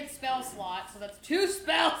second spell slot. So that's 2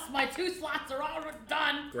 spells. My 2 slots are all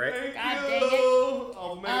done. Great. Thank God you. dang it.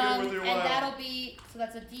 I'll make it with your And wild. that'll be, so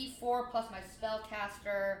that's a D4 plus my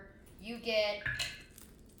spellcaster. You get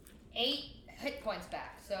 8 hit points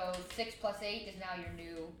back. So 6 plus 8 is now your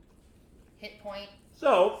new hit point.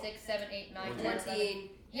 So 6, 7, 8, 9, 10, 11. 14.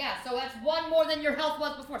 Yeah, so that's 1 more than your health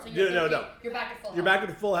was before. So you're No. You're back at full you're health. back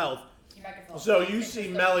at full health. You're back at full So health. you It's see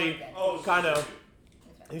just Melly the- kind of.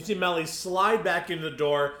 You see Melly slide back into the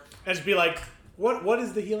door and just be like, "What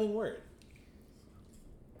is the healing word?"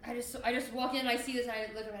 I just walk in and I see this and I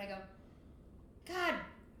look at it and I go, God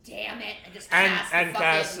damn it! I just And cast and the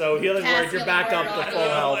cast fucking- so healing cast word. You're healing back word up on to it.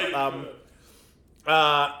 full it. health.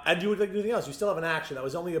 And you would like do anything else? You still have an action. That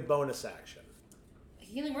was only a bonus action.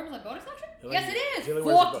 Healing word was a bonus action? Healing- Yes, it is. healing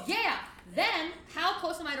word's a Fuck bonus. yeah! Then how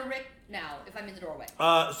close am I to Rick now? If I'm in the doorway.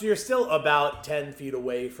 So you're still about 10 feet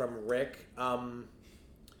away from Rick. But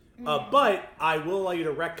I will allow you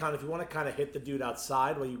to retcon if you want to kind of hit the dude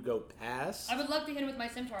outside while you go past. I would love to hit him with my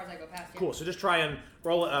scimitar as I go past him. Cool. So just try and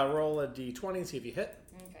roll a d20 and see if you hit.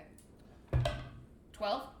 Okay.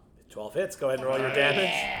 12. 12 hits. Go ahead and roll your damage.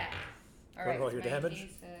 Yeah. All right. roll your damage.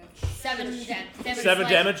 7 damage. 7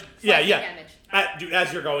 damage? Slicing Yeah. damage. Dude,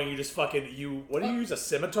 as you're going, you just fucking What do you use? A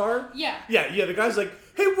scimitar? Yeah. Yeah. The guy's like,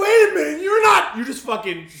 "Hey, wait a minute! You're not." You just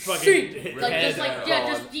fucking hit Like head gone.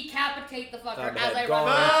 just decapitate the fucker Head as I gone.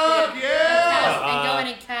 run past him. Fuck yeah! And go in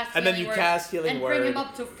and cast and then healing you word cast healing and word. bring him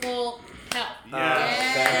up to full health.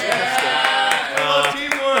 Fantastic.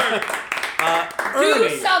 Teamwork. Do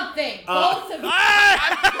Ernie. something, both of you.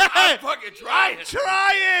 I'm fucking trying.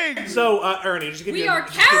 Trying! So, Ernie, just to give We you are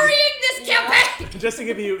carrying this campaign. just to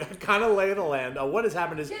give you kind of lay of the land, what has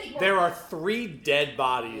happened is there are 3 dead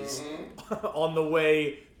bodies on the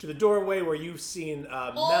way to the doorway where you've seen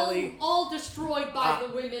Melly. All destroyed by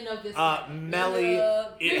the women of this. Melly,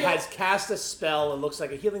 it has cast a spell. It looks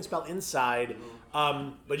like a healing spell inside.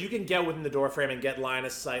 But you can get within the door frame and get line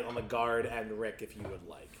of sight on the guard and Rick if you would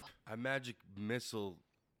like. I magic missile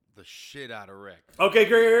the shit out of Rick. Okay,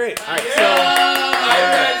 great. All right,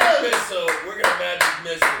 Magic missile. We're gonna magic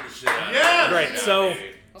missile the shit out of Yeah! great. So,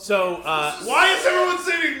 Why is everyone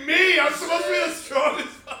saying me? I'm supposed to be the strongest.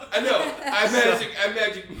 I know. I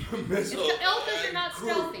magic missile. Elf is not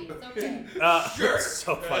stealthy. It's okay. Sure.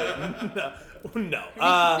 so funny. No.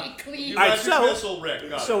 Be clean. All right, Magic so- missile Rick.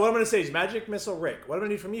 Got So what I'm going to say is Magic Missile Rick. What I'm going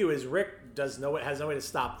to need from you is Rick has no way to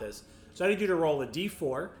stop this. So I need you to roll a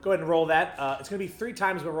d4. Go ahead and roll that. It's going to be 3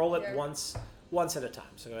 times, but roll it Here. once at a time.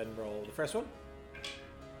 So go ahead and roll the first one.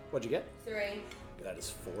 What'd you get? 3. That is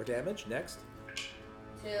 4 damage. Next.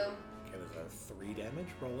 2. Okay, there's another 3 damage.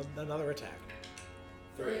 Roll another attack.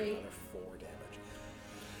 3. Another 4 damage.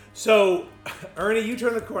 So, Ernie, you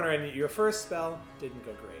turn the corner, and your first spell didn't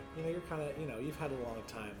go great. You know, you're kind of, you've had a long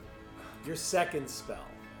time. Your second spell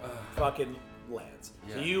fucking lands.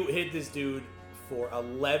 Yeah. So you hit this dude for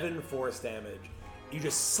 11 force damage. You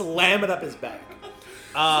just slam it up his back.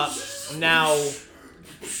 Now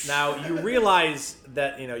you realize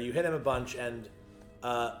that, you hit him a bunch, and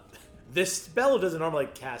this spell doesn't normally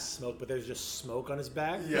cast smoke, but there's just smoke on his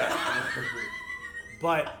back. Yeah.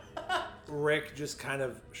 But Rick just kind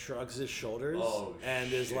of shrugs his shoulders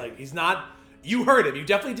and is like, he's not. You heard him. You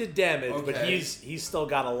definitely did damage, but he's still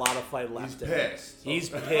got a lot of fight left. He's pissed. He's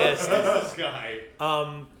pissed. This guy.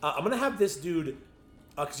 I'm gonna have this dude,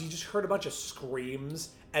 because he just heard a bunch of screams,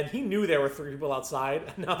 and he knew there were 3 people outside,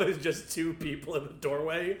 and now there's just 2 people in the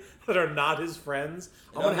doorway that are not his friends.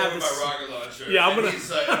 I'm gonna have this. My rocket launcher. Yeah, I'm gonna.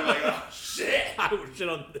 He's like, I'm like, oh shit! I would shit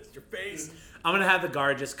on your face. I'm gonna have the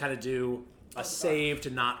guard just kind of do a save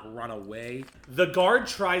to not run away. The guard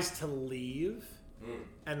tries to leave,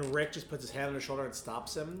 and Rick just puts his hand on his shoulder and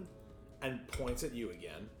stops him, and points at you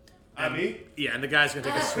again. At me? Yeah, and the guy's gonna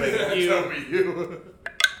take a swing at Tell you. me you.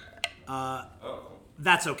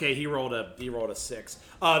 That's okay. He rolled a 6.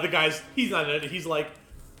 The guy's he's not in it. He's like,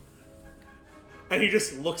 and he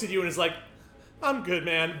just looks at you and is like, "I'm good,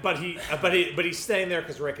 man." But he's staying there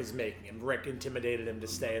because Rick is making him. Rick intimidated him to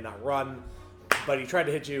stay and not run. But he tried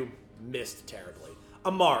to hit you, missed terribly.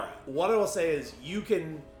 Amara, what I will say is you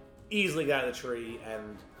can easily get out of the tree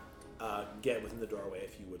and get within the doorway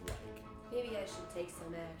if you would like. Maybe I should take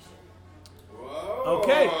some action. Whoa.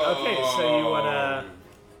 Okay. So you wanna?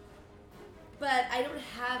 But I don't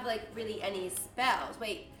have, really any spells.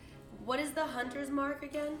 Wait, what is the Hunter's Mark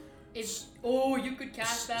again? You could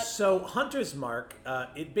cast that. So Hunter's Mark,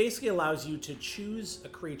 it basically allows you to choose a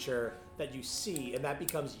creature that you see, and that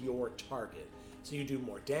becomes your target. So you do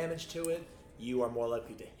more damage to it, you are more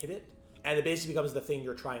likely to hit it, and it basically becomes the thing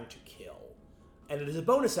you're trying to kill. And it is a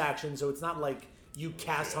bonus action, so it's not like you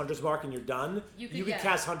cast Hunter's Mark and you're done. You could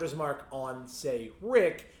cast Hunter's Mark on, say,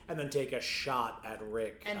 Rick, and then take a shot at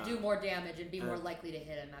Rick. And do more damage and be more likely to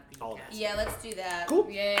hit him after you cast. Yeah, let's do that. Cool.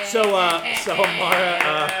 Yeah. So Amara,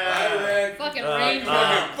 Fucking Rangers.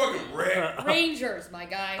 Fucking Rick. Rangers, my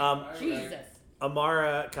guy. Jesus.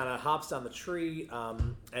 Amara kind of hops down the tree,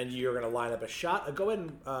 and you're going to line up a shot. Go ahead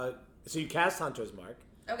and, so you cast Hunter's Mark.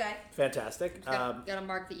 Okay. Fantastic. Got a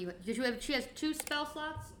mark that you. She has 2 spell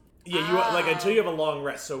slots. Yeah, you until you have a long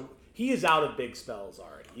rest. So he is out of big spells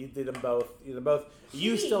already. You did them both.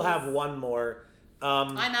 You still have one more.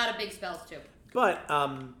 I'm out of big spells too. But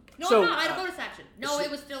No, so, I'm not. I had a bonus action. No,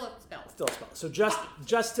 it was still a spell. Still a spell. So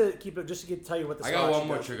just to tell you what the I spell got one action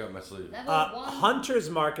more does. trick up my sleeve. Hunter's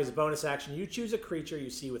Mark is a bonus action. You choose a creature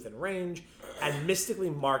you see within range and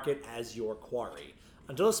mystically mark it as your quarry.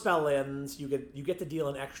 Until the spell ends, you get to deal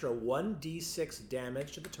an extra 1d6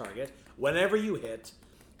 damage to the target whenever you hit,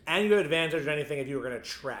 and you have advantage on anything if you were going to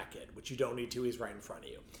track it, which you don't need to. He's right in front of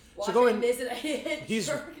you. So go ahead.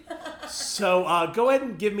 So go ahead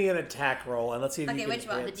and give me an attack roll, and let's see if you can which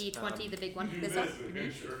one? hit. The D20, the big one. This one.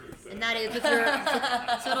 And that is with your.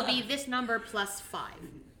 So it'll be this number plus 5.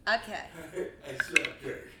 Okay.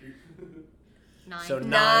 9. So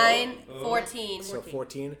 9, 14. So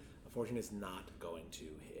 14. 14 is not going to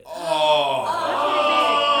hit. I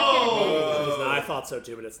thought so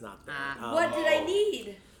too, but it's not there. What did I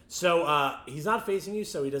need? So he's not facing you,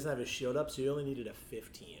 so he doesn't have his shield up, so you only needed a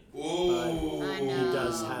 15. Ooh. I know. He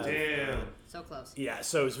does have. Damn. So close. Yeah,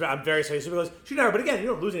 so I'm very sorry. So he goes, shoot arrow, but again, you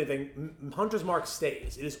don't lose anything. Hunter's Mark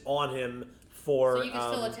stays. It is on him for. So you can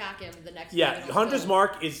still attack him the next. Yeah, time. Hunter's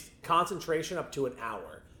Mark is concentration up to an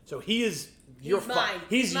hour. So he is. He's mine.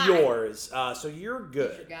 He's Mine. yours. So you're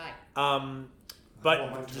good. He's your guy.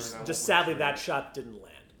 But just sadly, that shot didn't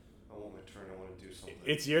land. I want my turn. I want to do something.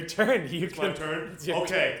 It's your turn. It's my turn?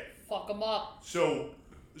 Okay. Fuck him up.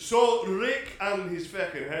 So Rick and his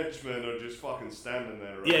fucking henchmen are just fucking standing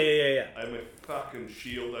there, right? Yeah. I have my fucking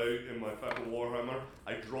shield out in my fucking warhammer.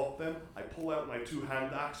 I drop them. I pull out my 2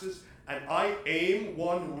 hand axes, and I aim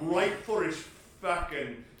one right for his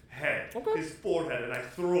fucking head, his forehead, and I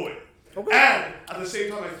throw it. Okay. And at the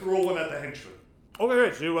same time, I throw one at the henchman.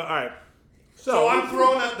 Okay, so all right. So I'm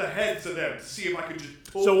throwing at the heads of them to see if I can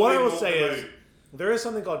just. So what I will knock say them is, out. there is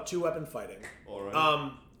something called 2-weapon fighting. All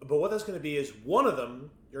right. But what that's going to be is one of them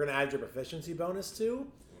you're going to add your proficiency bonus to.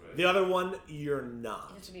 Right. The other one you're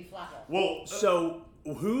not. It has to be flat roll. Well, So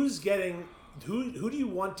who's getting? Who do you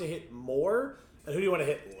want to hit more, and who do you want to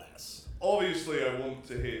hit less? Obviously, I want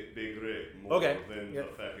to hit Big Rick more than the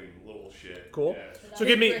fucking little shit. Cool. Yeah. So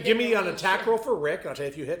give me an attack roll for Rick. I'll tell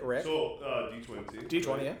you if you hit Rick. So D20.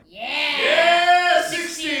 D20, yeah. Yeah,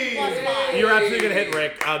 16. Plus 5. You're absolutely gonna hit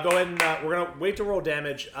Rick. Go ahead and we're gonna wait to roll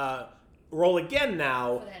damage. Roll again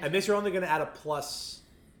now, and this you're only gonna add a plus.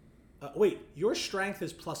 Wait, your strength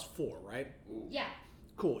is +4, right? Yeah.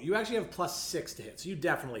 Cool. You actually have +6 to hit, so you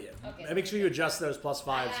definitely hit. Okay. And make sure you adjust those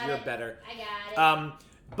 +5s. You're better. I got it.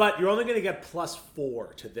 But you're only going to get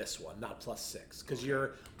 +4 to this one, not +6, because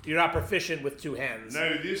you're not proficient with two hands.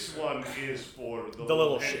 Now this one is for the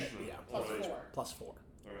little henchman. shit. Yeah. +4. +4.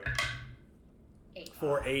 Alright. 8.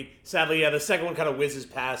 4, 8. Sadly, yeah, the second one kind of whizzes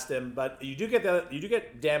past him, but you do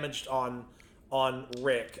get damaged on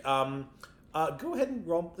Rick. Go ahead and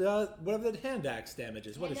roll whatever the hand axe damage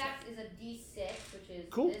is. What is that? Hand axe is a D6, which is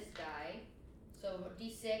Cool. this guy. So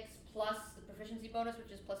D6 plus the proficiency bonus,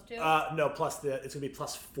 which is +2. No, plus it's gonna be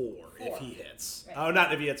 +4 if he hits. Right. Oh,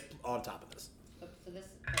 not if he hits on top of this. So this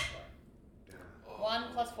is +4. 1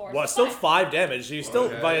 + 4. Well, it's still 5 damage. So you still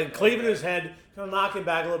by cleaving his head, kind of knocking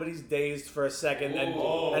back a little bit. He's dazed for a second,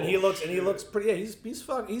 and he looks pretty. Yeah, he's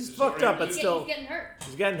fucked up, but still He's getting hurt.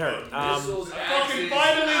 he's getting hurt. Fucking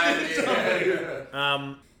finally did something.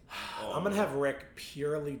 I'm gonna have Rick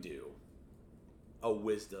purely do a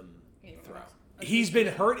wisdom throw. He's been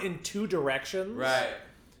hurt in 2 directions, Right.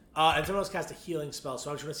 And someone else cast a healing spell.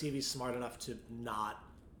 So I'm just gonna see if he's smart enough to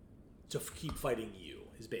keep fighting you.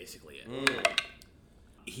 Is basically it.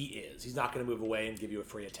 He is. He's not going to move away and give you a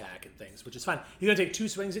free attack and things, which is fine. He's going to take 2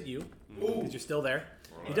 swings at you because you're still there.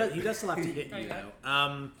 Right. He does still have to hit you though.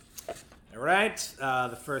 All right.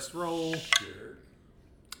 The first roll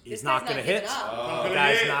is not going to hit. The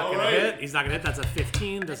guy's not going to hit. He's not going to hit. That's a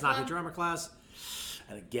 15. Does not hit your armor class.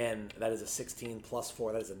 And again, that is a 16 +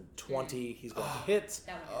 4. That is a 20. He's going to hit.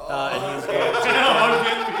 And he's going to...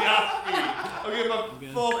 I'll get my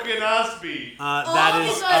fucking ass beat. That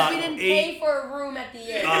is because we didn't 8. pay for a room at the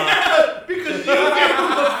inn. Because you get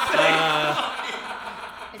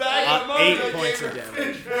bag of money. 8 points of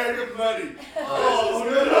damage. Bag of money.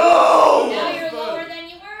 Now you're lower than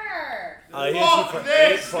you were. He hits you for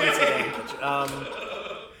 8 points of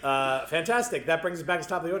damage. Fantastic. That brings us back to the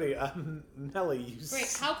top of the order. Melly, you...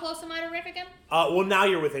 Great. How close am I to Rick again? Well, now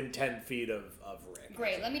you're within 10 feet of Rick.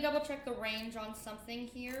 Great. Let me double check the range on something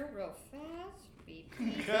here real fast.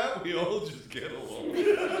 Can't we all just get along?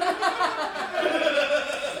 Okay,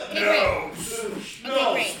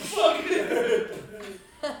 great.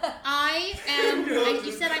 I am...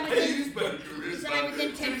 You said I'm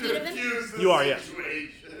within 10 feet of him? You are, yes.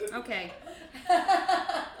 Okay.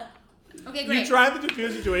 Okay, great. You tried to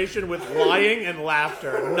diffuse the situation with lying and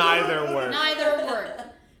laughter. Neither worked. Neither worked.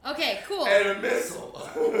 Okay, cool. And a missile.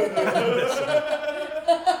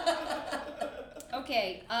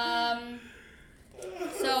 Okay,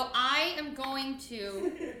 so I am going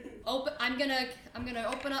to I'm gonna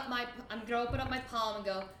open up my palm and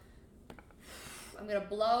go. I'm gonna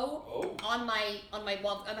blow on my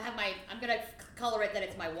wand. I'm gonna color it that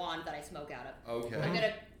it's my wand that I smoke out of. Okay. I'm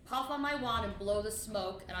gonna puff on my wand and blow the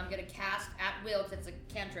smoke, and I'm gonna cast at will because it's a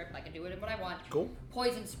cantrip. I can do it when I want. Cool.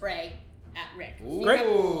 Poison spray at Rick. Ooh. Great.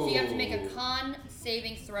 So you have to make a con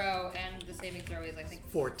saving throw, and the saving throw is I think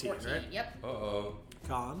 14, right? Yep. Uh-oh.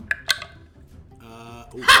 Con.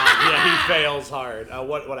 Yeah, he fails hard.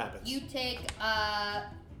 What happens? You take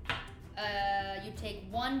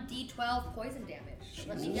 1 d12 poison damage.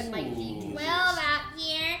 Let me get my d12 out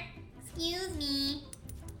here. Excuse me.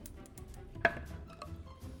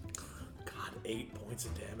 God, 8 points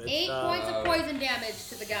of damage. 8 points of poison damage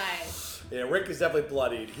to the guy. Yeah, Rick is definitely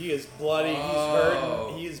bloodied. He is bloody. He's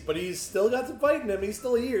hurt. But he's still got some fight in him. He's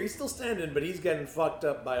still here. He's still standing, but he's getting fucked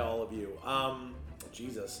up by all of you.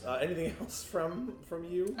 Jesus. Anything else from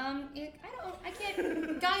you? I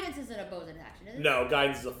can't. Guidance isn't a bonus action, is it? No,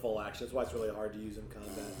 guidance is a full action. That's why it's really hard to use in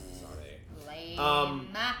combat. Sorry. Lame.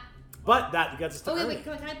 But that gets us to Ernie. Wait.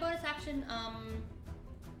 Can I bonus action?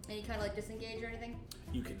 Any kind of like disengage or anything?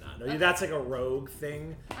 You cannot. No, that's like a rogue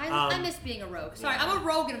thing. I miss being a rogue. Sorry, I'm a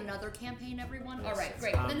rogue in another campaign, everyone. All right,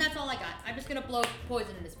 great. Then that's all I got. I'm just gonna blow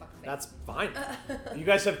poison in his fucking face. That's fine. You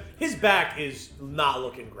guys have... His back is not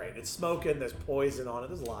looking great. It's smoking. There's poison on it.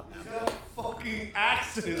 There's a lot happening. Got a fucking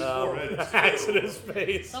axe in his forehead. Axe in his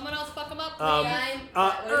face. Someone else fuck him up.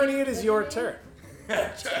 Ernie, it is your turn.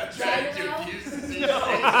 Dynamo?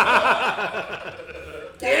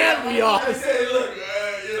 Damn, we all... I say, look,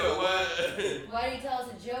 you know what? Why don't you tell us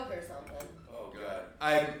a joke or something? Oh, God.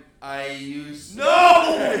 I use... No!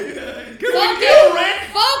 Can we kill Rick?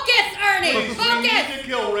 Focus, Ernie! Please, we need to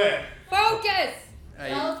kill Rick. Focus!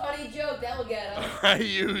 Tell a funny joke, that will get him. I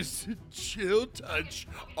use chill touch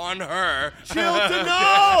on her. No,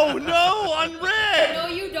 on Rick. No,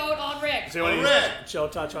 you don't on Rick. So you want to use chill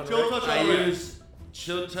touch on Chill Rick? touch I on Rick. use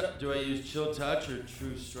chill touch. Do I use chill touch or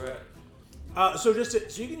true strike? So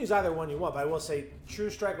you can use either one you want, but I will say True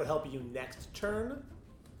Strike would help you next turn.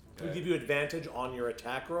 It would give you advantage on your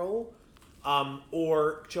attack roll.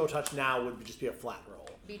 Or Chill Touch now would just be a flat roll.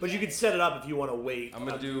 But you can set it up if you want to wait. I'm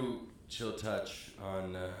gonna do chill touch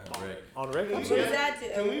on Rick. On Rick? What does that do?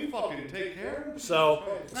 Can we fucking take care of it?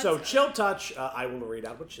 So Chill Touch, I will read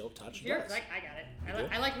out what Chill Touch Sure, does. I got it.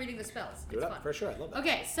 I like reading the spells. Do It's it fun. for sure. I love that.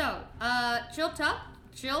 Okay, so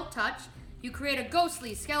chill touch. You create a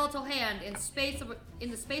ghostly skeletal hand in the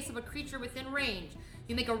space of a creature within range.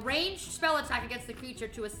 You make a ranged spell attack against the creature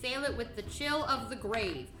to assail it with the chill of the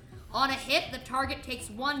grave. On a hit, the target takes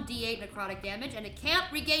 1d8 necrotic damage, and it can't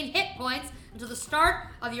regain hit points until the start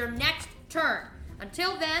of your next turn.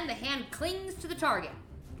 Until then, the hand clings to the target.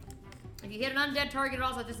 If you hit an undead target, it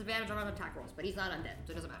also has disadvantage on attack rolls, but he's not undead,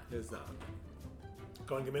 so it doesn't matter. It's not.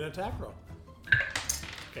 Go and give me an attack roll.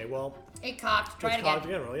 Okay, well, It cocked. Try it it's cocked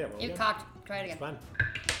again. again. Roll, yeah, roll It again. cocked. Try it again. Fine.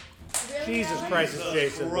 Really, Jesus Alex? Christ, it's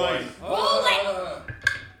Jason. Right. Roll it!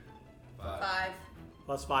 5.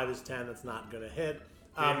 Plus 5 is 10. That's not gonna hit.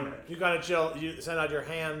 You gotta chill. You send out your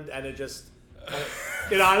hand, and it just.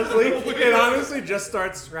 It honestly just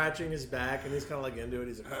starts scratching his back, and he's kind of like into it.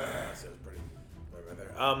 He's like, oh, that was pretty. Right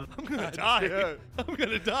there. I'm gonna die. I'm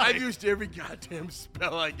gonna die. I've used every goddamn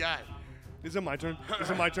spell I got. Is it my turn? Is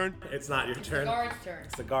it my turn? It's not your turn. Guard's turn.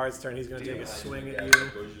 It's the guard's turn. He's gonna take a swing at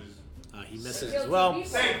you. He misses as well.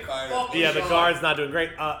 Yeah, the guard's not doing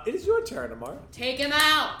great. It is your turn, Amara. Take him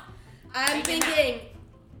out. I'm thinking,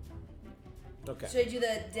 Okay. should I do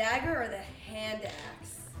the dagger or the hand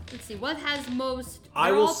axe? Let's see, what has most? I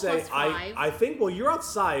They're will all say plus 5. I think you're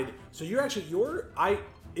outside, so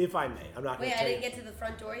if I may, I'm not going Wait, to I tell didn't you. get to the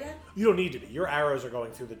front door yet? You don't need to be. Your arrows are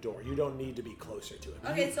going through the door. You don't need to be closer to it.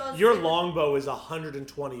 Okay, so I'll your sit- longbow is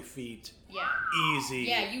 120 feet. Yeah. Easy.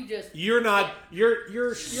 Yeah, you just. You're not. You're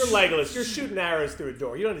Legolas. You're shooting arrows through a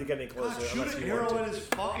door. You don't need to get any closer Shoot unless an you want arrow to. at his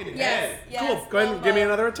fucking Yes, head. yes. Cool. Go ahead and give me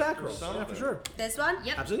longbow. another attack roll. something. Yeah, for sure. This one?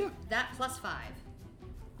 Yep. Absolutely. That plus 5.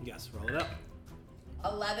 Yes. Roll it up.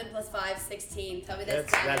 11 plus 5, 16. Tell me this.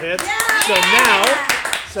 That hits. Yeah!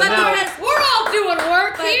 So But now. because- We're all doing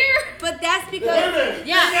work but, here. but that's because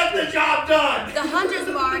Yeah. the job done. the hunter's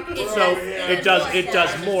mark is So it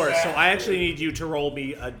does more. So I actually need you to roll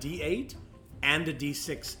me a D8 and a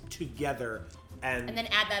D6 together, and And then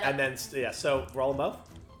add that up. And then so roll them both.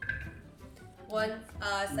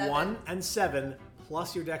 7. 1 and 7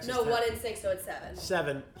 plus your dex. No, is 10. 1 and 6, so it's 7.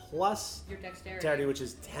 7 plus Your dexterity. dexterity, which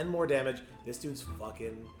is 10 more damage. This dude's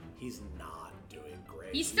he's not doing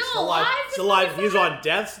great. He's still alive. alive, Still this alive. He's motherfucker? on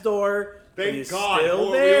death's door. but Thank he's God. still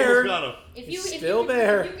Oh, we there. almost got him. If He's you still could,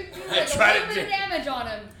 there. If you could do I like a tried little to bit of damage on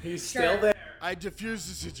him. He's Sure. still there. I diffuse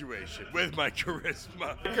the situation with my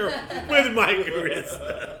charisma. With my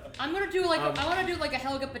charisma. I'm gonna do like I want to do like a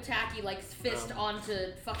Helga Pataki like fist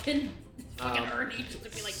onto fucking Ernie just to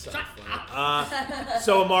be like shut up.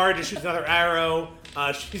 So Amara just shoots another arrow.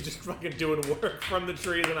 She's just fucking doing work from the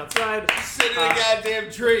trees and outside. Sit in a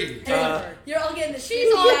goddamn tree. You're all getting the She's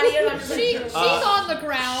she's on. out of here. She's on the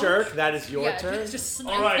ground. Shirk, that is your Yeah, turn. just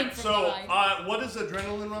sniping All right, from so behind. what does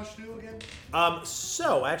Adrenaline Rush do again?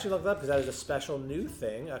 So I actually looked it up because that is a special new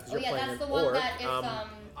thing. 'Cause Oh you're yeah, playing that's an the one orc. that it's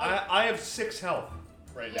I have 6 health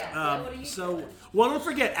right Yeah. now. What are you So, doing? well, don't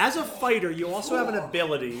forget, as a fighter, you also have an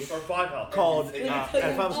ability Or 5 health. called. you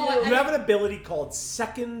have an ability called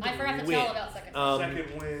Second I forgot to Wind. tell about second.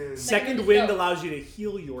 Second win. Second Wind Wind is dope. allows you to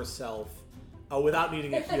heal yourself without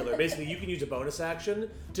needing a healer. Basically, you can use a bonus action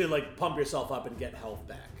to like pump yourself up and get health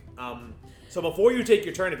back. So before you take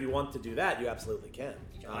your turn, if you want to do that, you absolutely can.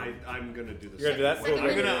 I'm gonna do this. You're gonna do that? Second Cool.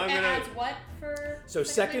 wind I'm gonna- adds what for? So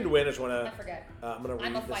Second Wind, I just want I to. forget. I'm gonna read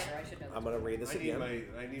I'm a this. fighter. I should know. I'm gonna read this I need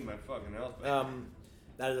again. my fucking health back.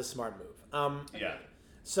 That is a smart move. Yeah.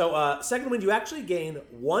 So Second Wind, you actually gain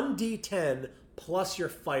 1d10 plus your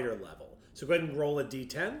fighter level. So go ahead and roll a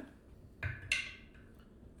d10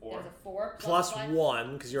 There's a 4 plus five.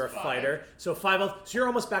 1 because you're a fighter. So 5 health. So you're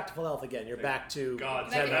almost back to full health again. You're back to God,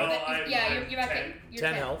 10 Back health. in- yeah, you're back in. You're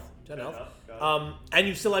 10 health. 10 health. health, And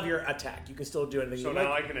you still have your attack. You can still do anything So you now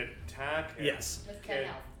like. I can attack him. Yes. With 10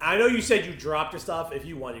 health. I know you said you dropped your stuff. If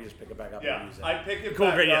you want, you just pick it back up and Yeah, use it. I pick it Cool,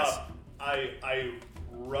 back great, up. yes. I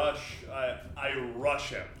rush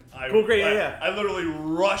him. Cool, great, yeah. I literally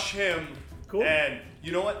rush him. Cool. And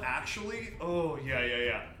you know what? Actually,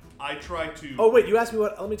 yeah. I try to. Oh wait, you asked me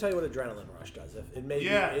what? Let me tell you what adrenaline rush does. If it may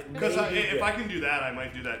yeah, be, it because may be if good. I can do that, I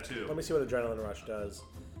might do that too. Let me see what adrenaline rush does.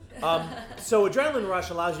 So Adrenaline Rush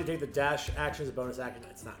allows you to take the dash action as a bonus action.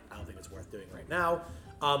 I don't think it's worth doing right now.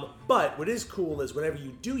 But what is cool is whenever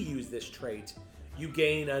you do use this trait, you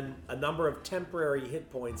gain a number of temporary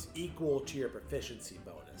hit points equal to your proficiency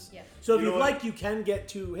bonus. Yeah. So if you'd like, you can get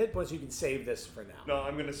 2 hit points. You can save this for now. No,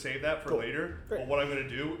 I'm gonna save that for later. Great. But what I'm gonna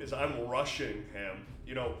do is I'm rushing him.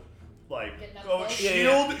 Like Getting up go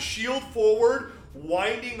close? shield forward,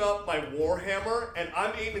 winding up my warhammer, and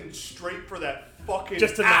I'm aiming straight for that fucking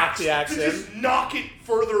Just to knock the axe to in? just knock it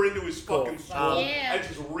further into his Cool. fucking skull. Yeah. And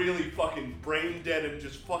just really fucking brain dead and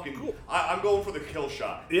just fucking. Cool. I'm going for the kill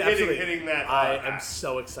shot. Yeah, absolutely. Hitting that. I am axe.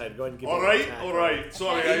 so excited. Go ahead and give All me right, an attack. all right.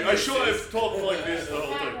 Sorry, I should have talked like this the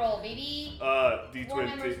whole Attack time. roll, baby. D20.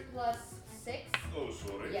 Warhammers plus 6. Oh,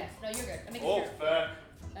 sorry. Yes, no, you're good. I'm making Oh, sure. fuck.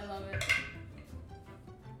 I love it.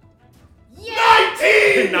 Yeah!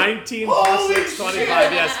 19! 19 plus Holy 6,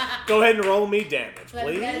 25. Yes. Go ahead and roll me damage, So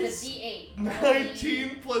that is please. a D8.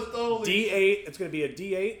 19 plus holy. D8. It's going to be a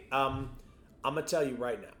D8. I'm going to tell you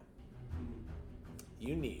right now.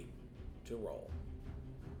 You need to roll.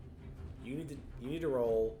 You need to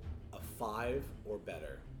roll a 5 or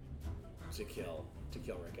better to kill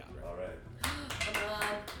Rick outright. All right. Come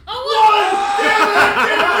on.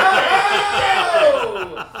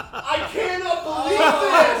 I cannot believe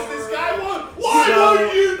this. This guy won. Why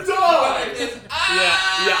won't you die?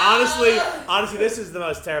 Yeah. Honestly, this is the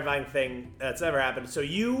most terrifying thing that's ever happened. So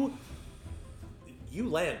you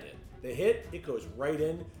land it. The hit, it goes right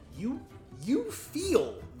in. You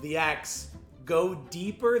feel the axe go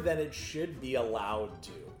deeper than it should be allowed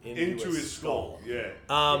to into his skull. Yeah.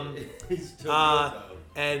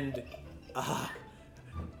 And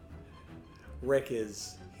Rick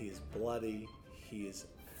he's bloody. He's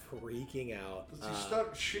freaking out. Does he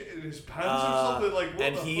start shitting his pants or something? Like, what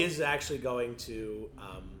and the he fuck? is actually going to.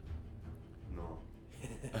 No.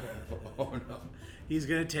 Oh no. He's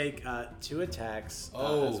gonna take 2 attacks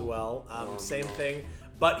Oh. as well. Same thing,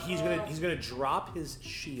 but he's gonna drop his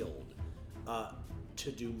shield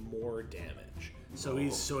to do more damage. So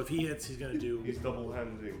if he hits, he's gonna do. He's double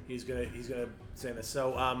handing. He's gonna say this.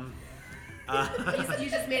 So You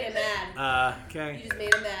just made him mad. okay. You just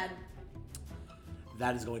made him mad.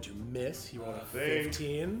 That is going to miss. He rolled a Thanks.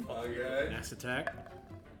 15. Okay. Next attack.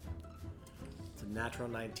 It's a natural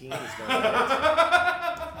 19. He's going to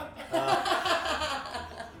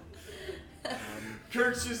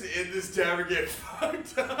Kirk's just in this tavern getting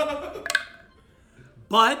fucked up.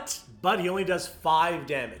 But he only does 5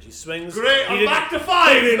 damage. He swings. Great, he I'm didn't- back to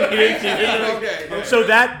 5! He didn't- Okay. So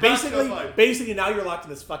that Back to basically, 5. now you're locked in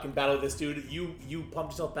this fucking battle with this dude. You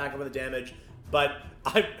pumped yourself back over the damage, but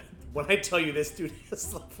when I tell you this dude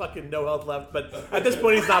has fucking no health left, but at this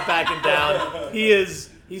point he's not backing down. He's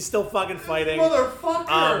still fucking fighting.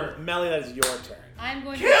 Motherfucker! Melly, that is your turn. I'm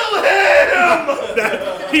going Kill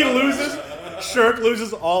him! He loses. Sherk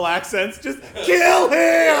loses all accents. Just kill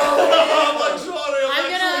him. I'm sorry.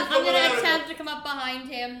 I'm gonna attempt to come up behind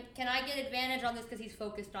him. Can I get advantage on this because he's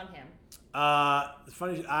focused on him? It's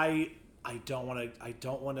funny. I don't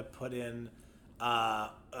want to put in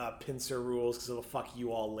pincer rules because it'll fuck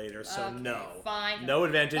you all later. So Okay, no, fine. no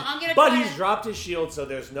advantage. Well, I'm gonna but try he's to- dropped his shield, so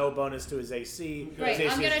there's no bonus to his AC. Great.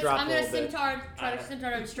 His AC is dropped I'm a gonna little bit. try to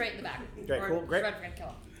scimitar him straight in the back. Great, Or cool, great. Shredder's gonna kill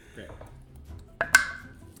him. Great.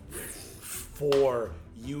 4.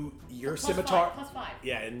 Your Plus scimitar. 5, plus 5.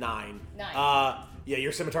 Yeah, and 9. 9. Yeah,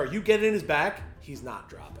 your scimitar. You get it in his back. He's not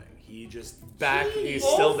dropping. He just back. He's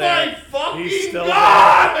Oh still my there. fucking He's still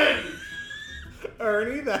God! there.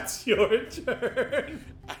 Ernie, that's your turn.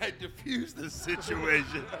 I diffused the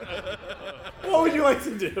situation What would you like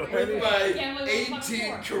to do? with my Can't believe what the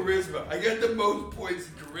 18 fuck's charisma. I got the most points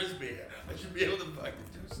in charisma here. I should be able to fucking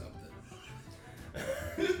do something.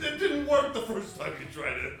 It didn't work the first time you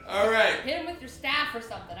tried it. All right. Hit him with your staff or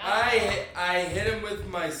something. I don't know. I hit him with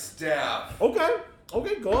my staff.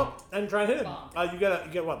 Okay, go up and try and hit him. Bomb. You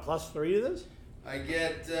get what, +3 to this? I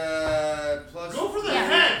get plus. Go for the Yeah,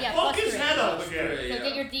 head. yeah, Fuck plus his 3. head up Plus again. 3. So Yeah.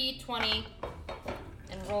 get your D20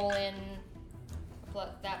 and roll in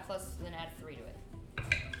that plus, then add 3 to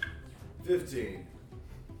it. 15.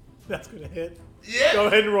 That's gonna hit. Yeah. Go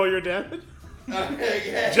ahead and roll your damage.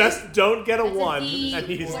 Okay. Just don't get a That's 1, D, and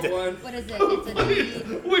he's what, dead. what is it? It's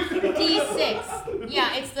a D6.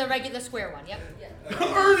 Yeah, it's the regular square one. Yep.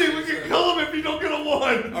 Ernie, we can kill him if you don't get a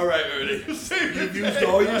 1. All right, Ernie. Save your You've used day.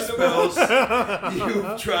 all your spells.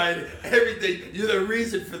 You've tried everything. You're the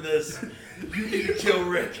reason for this. You need to kill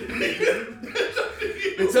Rick.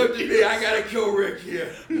 It's up to me. I gotta kill Rick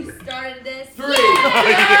here. You started this. 3.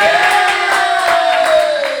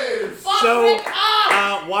 So, Rick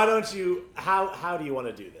up! why don't you? How do you want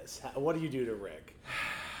to do this? What do you do to Rick?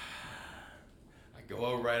 I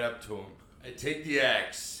go right up to him. I take the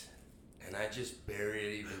axe, and I just bury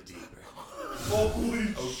it even deeper.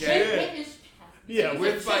 Holy Okay? Yeah,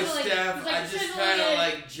 With my chiseling. staff, He's like I just chiseling kind of it.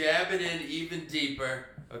 like jab it in even deeper,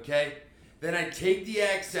 okay? Then I take the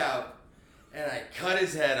axe out, and I cut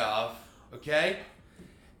his head off, okay?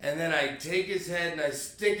 And then I take his head and I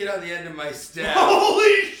stick it on the end of my staff.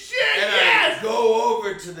 Holy shit! And Yes! I go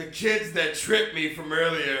over to the kids that tripped me from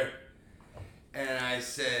earlier. And I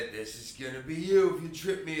said, this is going to be you if you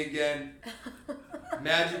trip me again.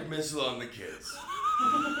 Magic missile on the kids.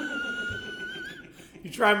 You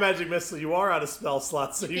try magic missile, you are out of spell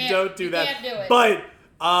slots, so you can't- don't do you that. can't do it. But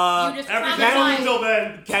You just Everything's traumatize- until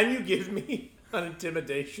then. can you give me an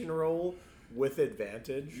intimidation roll with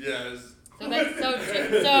advantage? Yes. So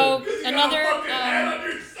another.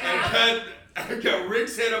 I got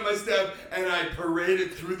Rick's head on my staff and I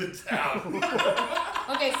paraded through the town.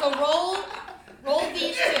 Okay, so roll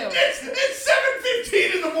these two. It's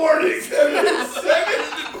 7:15 in the morning. 7 in the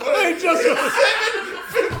morning.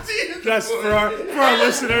 Just for our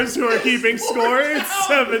listeners who are keeping score, it's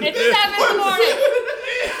 7. It's 7 in the morning.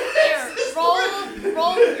 Here,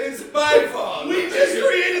 roll. It's my fault. We just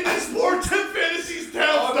created this more 10 fantasies town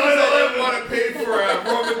I style. didn't want to pay for a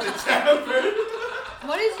room at the tavern.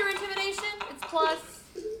 What is your intimidation? It's plus.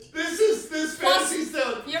 This fantasy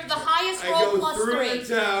stuff. You're the highest I roll go plus through 3.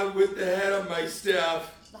 the town with the head on my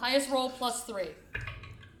staff. The highest roll plus 3.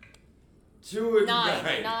 2 and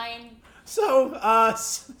 9. 9. So,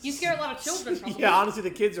 You scare a lot of children, probably. yeah, honestly, the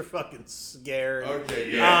kids are fucking scared.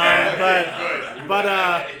 Okay, yeah.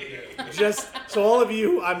 But just so all of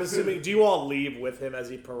you, I'm assuming, do you all leave with him as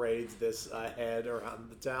he parades this head around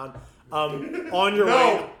the town? On your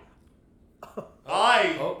way.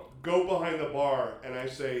 I go behind the bar and I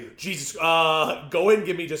say, Jesus, go and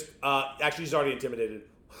give me just. Actually, he's already intimidated.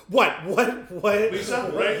 What?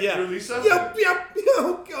 Lisa, right? Yeah. You're Lisa? Yep.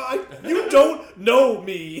 Oh God, you don't know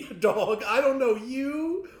me, dog. I don't know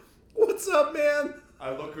you. What's up, man?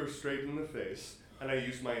 I look her straight in the face and I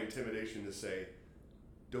use my intimidation to say,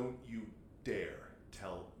 don't you dare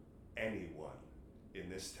tell anyone in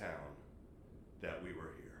this town that we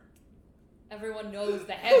were here. Everyone knows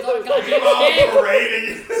the heads on a goddamn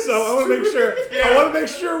stick. So I want to make sure. I want to make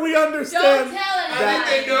sure we understand. Don't tell anyone. I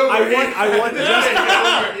think they know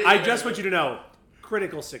I just want you to know,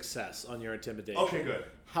 critical success on your intimidation. Okay, good.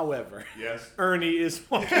 However, Yes. Ernie is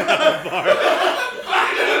walking out of the bar.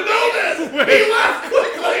 I didn't know this! He left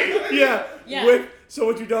quickly! Yeah. So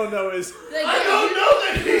what you don't know is I don't know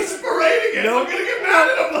that he's parading it! No. I'm gonna get mad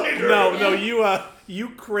at him later! no. You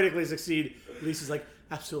critically succeed. Lisa's like,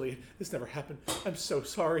 absolutely, this never happened. I'm so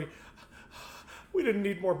sorry. We didn't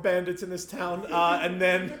need more bandits in this town. And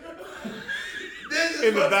then This is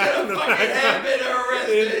in the what's back, gonna in the fucking back, happen or arrest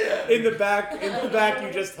you. in the back,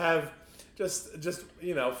 you just have just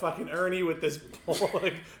fucking Ernie with this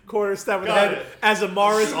like quarter staff with the Got head. it. As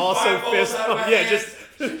Amara's also fireballs fist out of pump. my Yeah,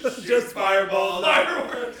 hands. just fireballs.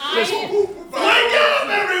 Fireworks! Just- Wake up,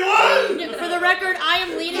 everyone! For the record, I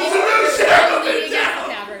am leaning against the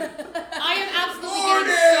tavern. I am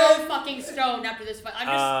absolutely getting so fucking stoned after this fight.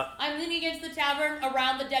 I'm leaning against the tavern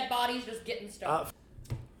around the dead bodies, just getting stoned.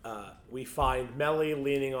 We find Melly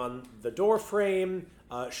leaning on the door frame.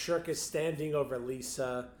 Sherk is standing over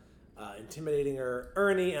Lisa, intimidating her.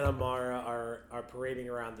 Ernie and Amara are parading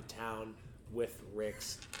around the town with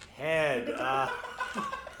Rick's head.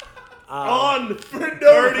 On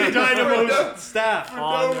Ernie Dynamo's staff. On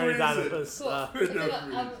no Ernie reason. Dynamo's.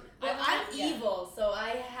 Well, I'm evil, so I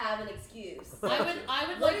have an excuse. I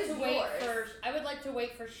would What like is to wait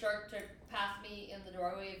yours? for Sherk to pass me in the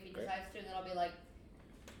doorway if he decides to, and then I'll be like,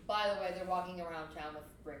 by the way, they're walking around town with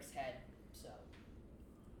Rick's head. So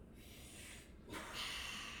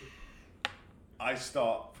I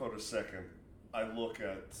stop for a second. I look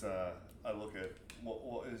at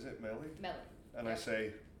what is it, Melly? Melly. And I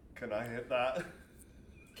say, can I hit that?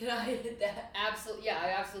 Can I hit that? Absolutely, yeah. I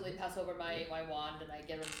absolutely pass over my wand and I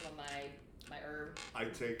give him some of my herb. I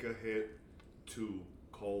take a hit to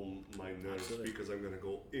calm my nerves Absolutely. because I'm gonna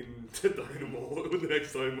go into Dynamo the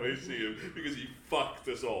next time I see him because he fucked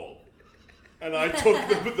us all, and I took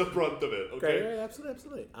the brunt of it. Okay. Okay,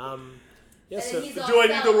 absolutely. Yes. And So, he's all Do I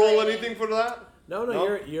need to roll celebrating. anything for that? no, No?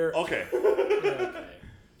 you're Okay. you're okay.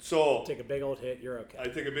 So Take a big old hit. You're okay. I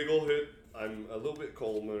take a big old hit. I'm a little bit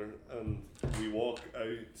calmer, and we walk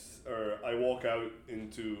out, or I walk out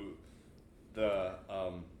into the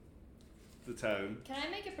town. Can I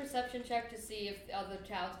make a perception check to see if the other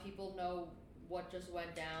townspeople know what just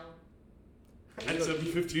went down? At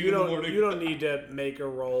 7:15 You in the don't. morning. You don't need to make a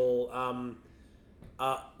roll.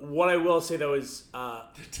 What I will say though is The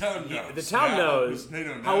town knows. the town knows. They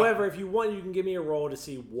don't know. However, if you want, you can give me a roll to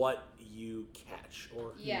see what you catch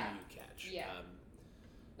or who you catch. Yeah.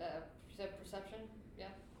 Is that perception? Yeah.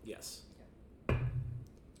 Yes.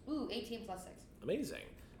 Ooh, 18 plus 6. Amazing.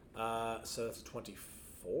 So that's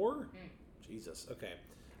 24? Jesus. Okay.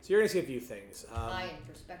 So you're going to see a few things. My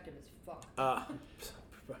perspective is fucked.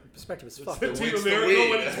 Perspective is fucked. It's Team America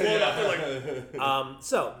when it's blown up. They're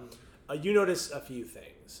like, You notice a few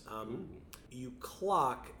things. You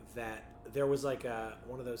clock that there was like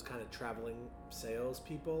one of those kind of traveling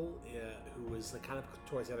salespeople who was like kind of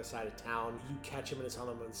towards the other side of town. You catch him in his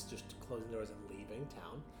helmet's just closing doors and leaving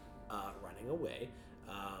town, running away.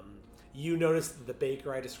 You notice the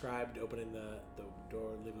baker I described opening the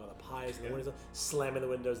door, leaving all the pies in the windows, slamming the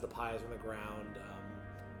windows, the pies on the ground.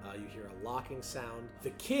 You hear a locking sound. The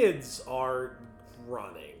kids are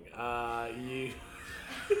running.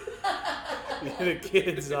 The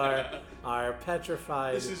kids are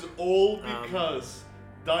petrified. this is all because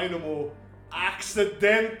Dynamo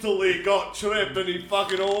accidentally got tripped and he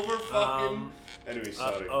fucking Anyway,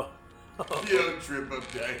 sorry. You don't trip up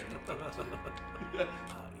Dynamo.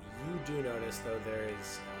 You do notice, though, there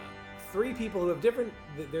is 3 people who have different...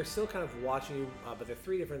 They're still kind of watching you, but there are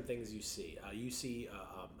 3 different things you see. You see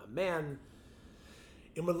a man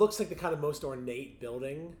in what looks like the kind of most ornate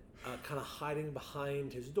building, kind of hiding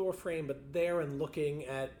behind his door frame, but there and looking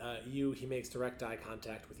at you, he makes direct eye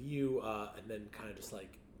contact with you, and then kind of just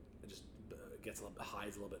gets a little bit,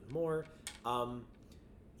 hides a little bit more.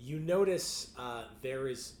 You notice there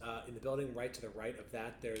is, in the building right to the right of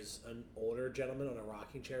that, there's an older gentleman on a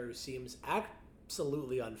rocking chair who seems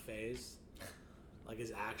absolutely unfazed. Like,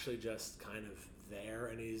 is actually just kind of there,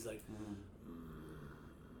 and he's like...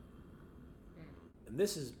 And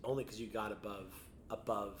this is only because you got above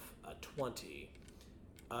 20.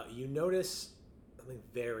 You notice something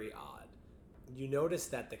very odd. You notice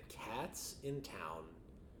that the cats in town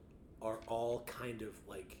are all kind of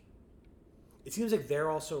like... It seems like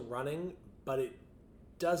they're also running, but it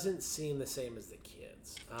doesn't seem the same as the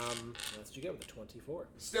kids. That's what you get with a 24.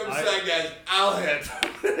 Step aside, guys. I'll hit.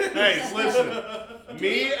 Hey, listen.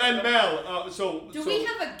 Me and Mel. Do we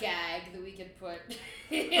have a gag that we could put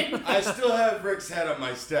in? I still have Rick's head on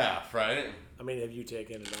my staff, right? I mean, have you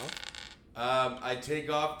taken it off? I take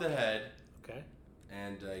off the head. Okay.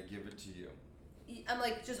 And I give it to you. I'm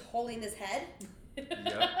like just holding his head.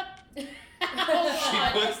 Yep. She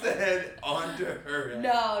puts the head onto her head.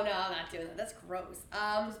 No, I'm not doing that. That's gross.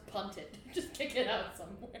 Just punt it. Just kick it out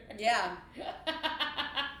somewhere. Yeah.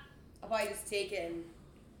 I'll probably just take it and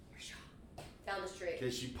down the street.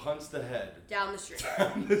 Okay, she punts the head. Down the street.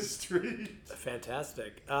 Down the street.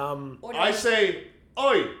 Fantastic. I say,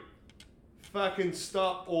 oi! Fucking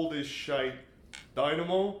stop all this shite.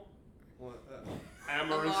 Dynamo? What?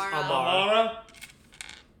 Amara?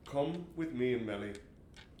 Come with me and Melly.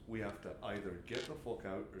 We have to either get the fuck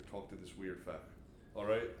out or talk to this weird fuck.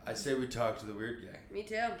 Alright? I say we talk to the weird guy. Me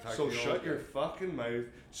too. So shut your fucking mouth,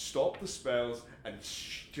 stop the spells, and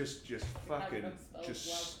just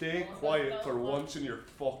stay quiet for once in your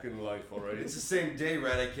fucking life, alright? It's the same day,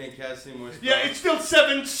 right? I can't cast any more spells. Yeah, it's still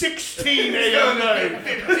 7:16 a.m. now.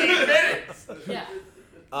 15 minutes! Yeah.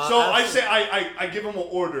 So I say, I give him an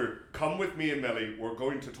order. Come with me and Melly. We're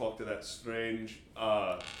going to talk to that strange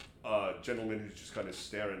gentleman who's just kind of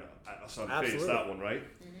staring at us unfazed. Absolutely. That one, right?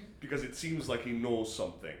 Mm-hmm. Because it seems like he knows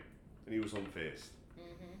something, and he was unfazed.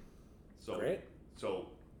 Mm-hmm. So, Great. So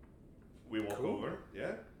we walk over,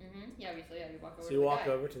 yeah? Mm-hmm. Yeah, we walk over. So you walk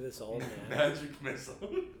over to this old man. Magic missile.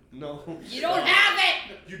 No. You don't have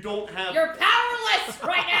it! You don't have... You're powerless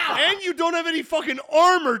right now! And you don't have any fucking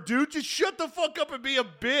armor, dude. Just shut the fuck up and be a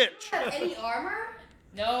bitch. Have any armor?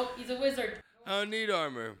 No, he's a wizard. I don't need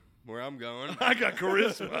armor. Where I'm going. I got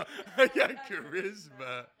charisma. I got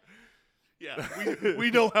charisma. Yeah,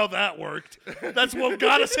 we know how that worked. That's what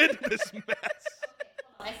got us into this mess.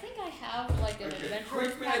 I think I have like an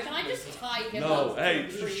adventurer's pack. Can I just tie him No, up hey, to a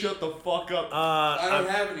just tree? shut the fuck up. I don't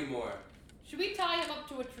have any more. Should we tie him up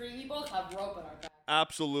to a tree? We both have rope in our back.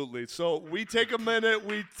 Absolutely. So we take a minute.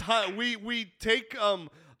 We take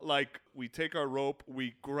we take our rope.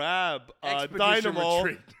 We grab Expedition Dynamo.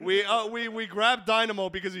 retreat. We grab Dynamo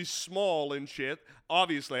because he's small and shit.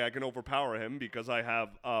 Obviously, I can overpower him because I have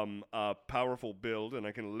a powerful build and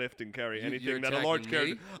I can lift and carry anything you're that a large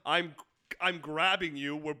attacking character. me? I'm grabbing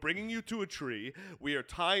you. We're bringing you to a tree. We are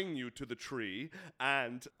tying you to the tree.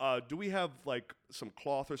 And do we have like some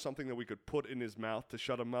cloth or something that we could put in his mouth to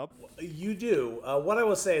shut him up? You do. What I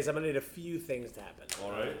will say is I'm going to need a few things to happen.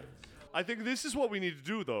 All right. I think this is what we need to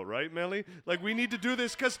do, though, right, Melly? Like, we need to do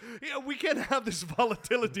this because we can't have this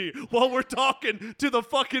volatility while we're talking to the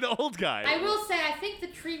fucking old guy. I will say, I think the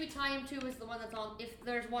tree we tie him to is the one that's on. If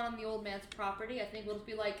there's one on the old man's property, I think we'll just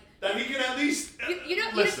be like. That he can at least. You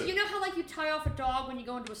know how like you tie off a dog when you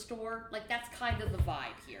go into a store. Like that's kind of the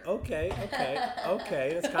vibe here. Okay.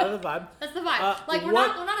 That's kind of the vibe. That's the vibe. Like we're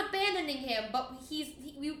not abandoning him, but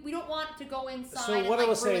we don't want to go inside. So and, what like, I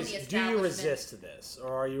will say ruin the is, do you establishment. resist this,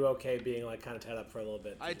 or are you okay being like kind of tied up for a little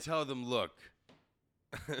bit? I tell them, look,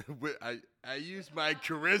 I use my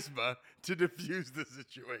charisma to diffuse the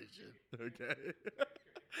situation, okay?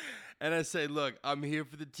 And I say, look, I'm here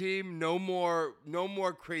for the team. No more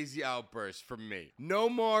crazy outbursts from me. No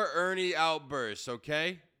more Ernie outbursts,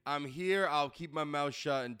 okay? I'm here. I'll keep my mouth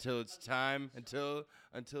shut until it's time, until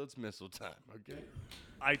it's missile time, okay?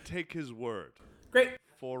 I take his word. Great.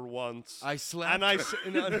 For once. I slap And I say,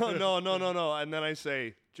 no. And then I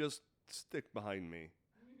say, just stick behind me.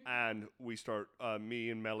 And we start, me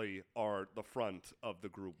and Melly are the front of the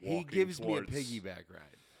group walking He gives towards... me a piggyback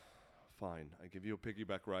ride. Fine, I give you a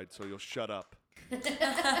piggyback ride, so you'll shut up.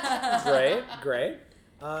 Great. Great.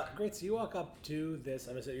 So you walk up to this.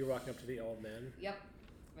 I'm gonna say you're walking up to the old man. Yep.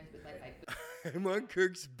 With my pipe. I'm on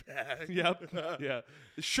Kirk's back. Yep. Yeah.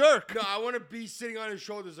 Sherk. No, I want to be sitting on his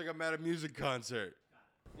shoulders like I'm at a music concert.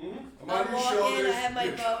 I'm walking. I have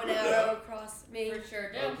my bow and arrow across me. For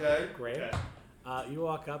sure do. Okay. Great. You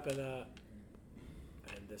walk up and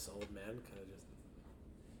this old man kind of just.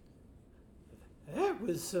 That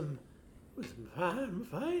was some fine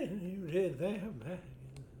fighting you did there, man.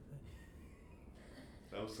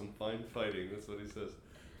 That was some fine fighting. That's what he says.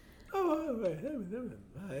 Oh, that was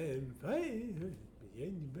fine fighting.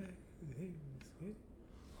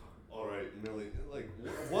 All right, Melly. Like,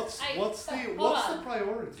 what's the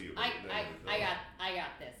priority? Of I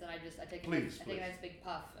got this, and I take a nice big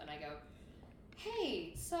puff, and I go,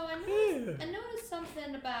 hey, so I noticed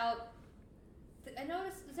something about.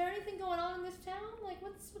 Is there anything going on in this town? Like,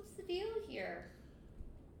 what's the deal here?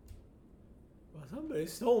 Well, somebody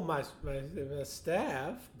stole my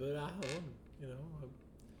staff, but I don't,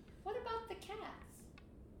 What about the cats?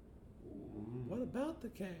 What about the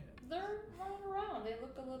cat? They're running around. They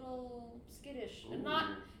look a little skittish, and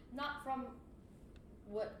not from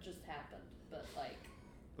what just happened, but like.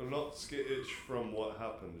 They're not skittish from what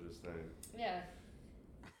happened just now. Yeah.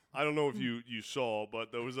 I don't know if you saw,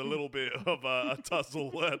 but there was a little bit of a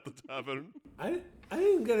tussle at the tavern. I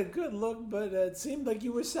didn't get a good look, but it seemed like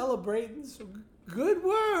you were celebrating some good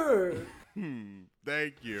work.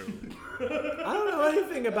 Thank you. I don't know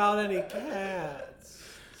anything about any cats,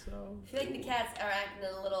 so. I feel like the cats are acting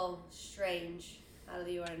a little strange, out of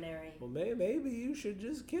the ordinary. Well, maybe you should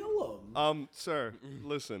just kill them. Sir,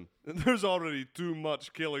 listen. There's already too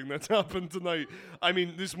much killing that's happened tonight. I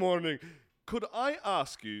mean, this morning. Could I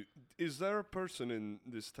ask you, is there a person in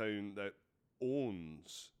this town that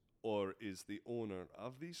owns or is the owner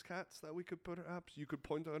of these cats that we could perhaps you could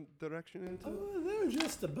point a direction into? Oh, they're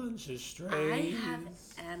just a bunch of strays. I have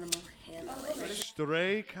animal handling.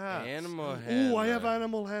 Stray cats. Animal handling. Ooh, I have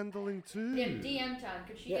animal handling too. DM time.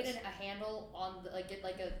 Could she Yes. get a handle on get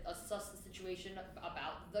like a sus situation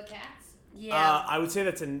about the cats? Yeah. I would say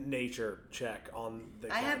that's a nature check on the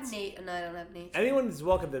cats. I have Nate, no, I don't have nature. Anyone is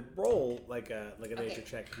welcome to roll like a nature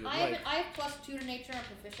check if you'd I like. have +2 to nature. I'm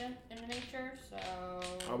proficient in nature, so.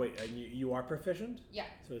 Oh wait, you are proficient? Yeah.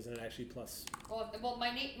 So isn't it actually plus? Well,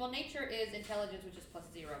 nature is intelligence, which is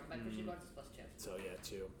 +0. My proficiency bonus is +2. So yeah,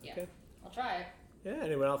 2. Yeah. Okay. I'll try it. Yeah.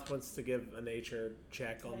 Anyone else wants to give a nature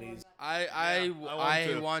check on these? I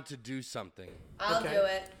want want to do something. I'll Okay. do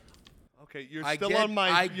it. Okay, you're I still get- on my.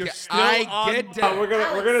 I you're get- still I on. get down.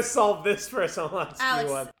 We're gonna solve this first. Hold on. Alex.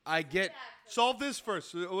 One. I get Solve this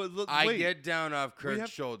first. I Wait, get down off Kirk's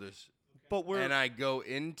have- shoulders but we're and I go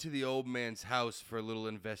into the old man's house for a little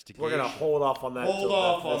investigation. We're gonna hold off on that. hold till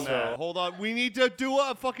off this on that. round. Hold on. We need to do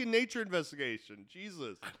a fucking nature investigation.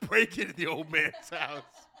 Jesus. break into the old man's house.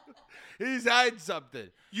 He's hiding something.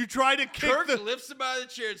 You try to kick Kirk the. lifts him out of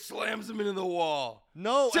the chair and slams him into the wall.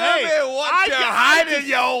 No. Tell hey, me what you're hiding,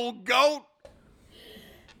 you old goat.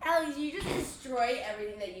 Alex, you just destroy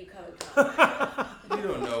everything that you come in contact You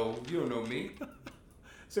don't know me.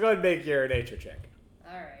 So go ahead and make your nature check.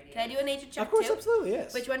 Alrighty. with. Can I do a nature check Of course, too? absolutely,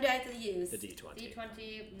 yes. Which one do I have to use? The D20.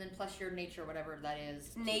 D20, and then plus your nature, whatever that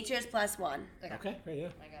is. Nature is +1. Okay, great, yeah.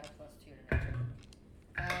 I got a +2 to nature.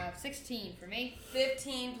 16 for me.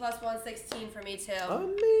 15 + 1, 16 for me too.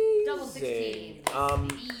 Amazing. Double 16.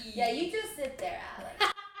 Yeah, you just sit there,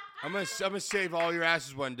 Alex. I'm gonna save all your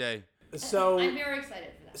asses one day. So I'm very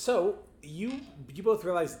excited for that. So, you both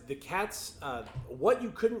realize the cats, what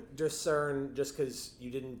you couldn't discern just because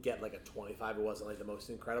you didn't get like a 25, it wasn't like the most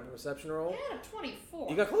incredible perception roll. I had a 24.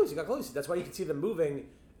 You got close. That's why you can see them moving.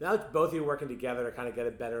 Now that both of you are working together to kind of get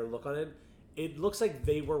a better look on it, it looks like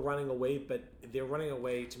they were running away, but they're running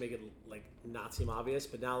away to make it like not seem obvious.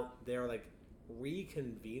 But now they're like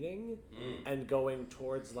reconvening and going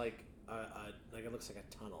towards like like it looks like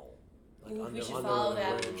a tunnel. Like we should follow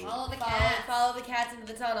them. Follow the cats. Follow the cats into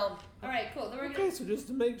the tunnel. All right, cool. Then we're Okay, so just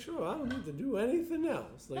to make sure, I don't need to do anything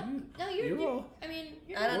else. Like you're all. I mean,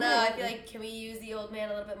 I don't know. I feel like, can we use the old man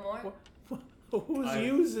a little bit more? Who's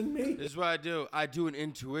using me? This is what I do. I do an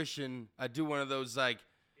intuition. I do one of those like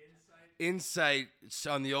insights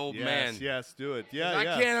on the old man. Yes, do it. Yeah, I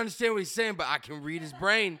can't understand what he's saying, but I can read his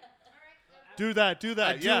brain. Do that.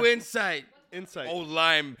 I do insight. Insight. Oh,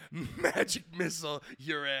 lime magic missile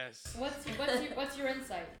your ass. What's your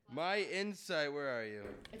insight? My insight. Where are you?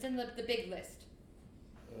 It's in the big list.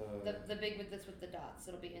 The big with the dots.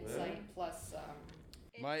 It'll be insight plus.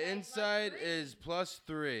 My insight is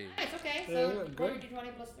 +3. Nice. Okay. Yeah, So good. roll your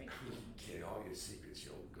d20 plus 3. Get all your secrets,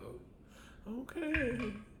 you old goat.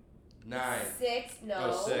 Okay. 9. 6. No.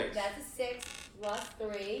 Oh, 6. That's a 6 plus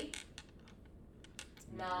 3.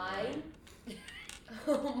 9.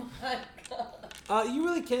 Oh my god. You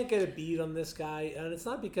really can't get a bead on this guy, and it's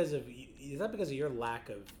not because of your lack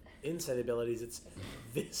of insight abilities. It's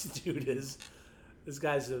this dude is. This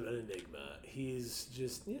guy's an enigma. He's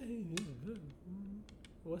just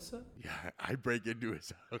what's up? Yeah, I break into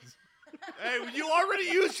his house. Hey, you already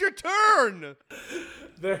used your turn.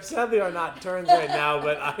 There sadly are not turns right now,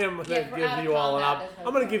 but I am going to give you all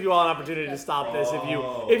I'm going to give you all an opportunity to stop this.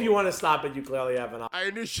 If you want to stop it, you clearly have an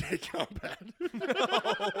opportunity. I initiate combat.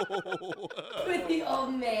 With the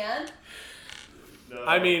old man. No.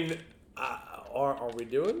 I mean, are we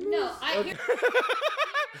doing this? No, Okay.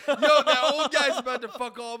 Yo, that old guy's about to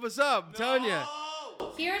fuck all of us up. I'm telling you.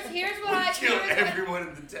 Here's what I Kill everyone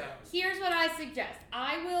in the town. Here's what I suggest.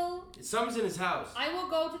 Someone's in his house. I will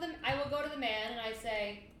go to the man and I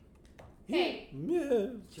say, hey. Yeah.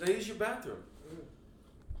 Can I use your bathroom?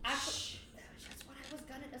 Actually, that's what I was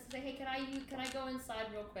gonna say. Hey, can I go inside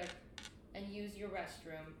real quick and use your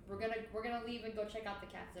restroom? We're gonna leave and go check out the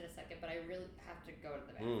cats in a second, but I really have to go to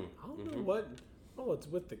the bathroom. I don't know what. Oh, it's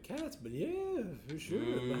with the cats, but yeah, for sure.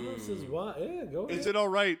 The house is wide. Yeah, go ahead. Is it all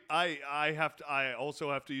right? I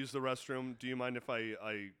also have to use the restroom. Do you mind if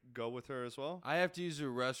I go with her as well? I have to use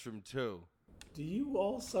your restroom too. Do you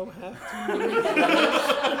also have to use the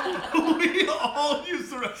restroom? We all use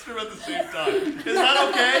the restroom at the same time. Is that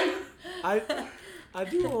okay? I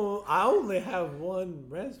do. I only have one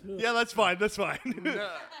restroom. Yeah, that's fine. That's fine.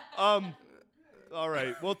 All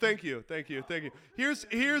right. Well, thank you. Here's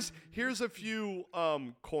a few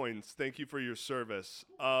coins. Thank you for your service.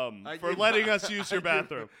 For letting us use your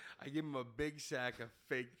bathroom. I give him a big sack of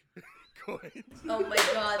fake coins. Oh my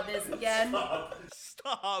god, this again.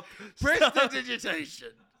 Stop. Prestidigitation.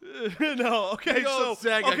 No. Okay. Big old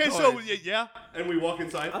sack of coins. Yeah. And we walk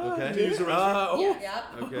inside. Okay. To use the restroom. Yep.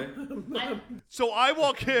 Okay. So I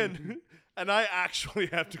walk in, and I actually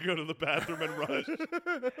have to go to the bathroom and rush.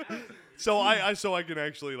 So I can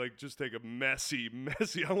actually like just take a messy.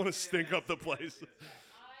 I want to stink up the place,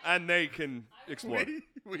 and they can explore.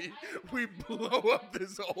 We blow up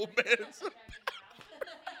this old man's.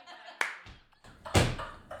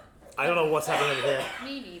 I don't know what's happening here.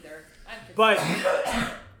 Me neither. I'm just But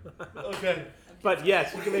Okay. but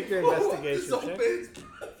yes, you can make your investigation check.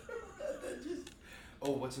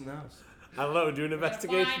 Oh, what's in the house? I don't know. Do an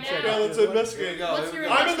investigation find check. out. Yeah, let's investigate. What's your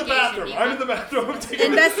I'm in the bathroom. investigation, I'm in the bathroom. I'm taking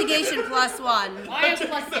Investigation plus 1. I have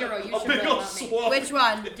 +0. You a should big roll old not me. swab. Which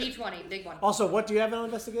one? D20, big one. Also, what do you have on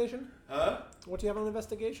investigation? Huh? What do you have on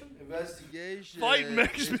investigation? Investigation. Fight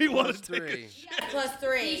makes is me wanna +3. take a shit. Plus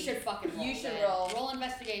 3. You should fucking roll. You should then. roll. Roll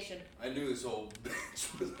investigation. I knew this old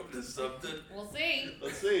bitch was up to something. We'll see.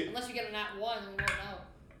 Let's see. Unless you get a nat 1, we won't know.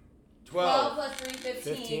 12 12. plus 3,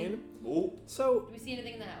 15. 15. Ooh. So Do we see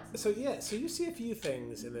anything in the house? so you see a few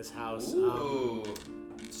things in this house. Ooh.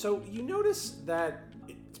 So you notice that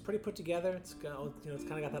it's pretty put together. It's got, it's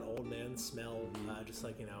kind of got that old man smell, just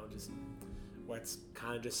like just where it's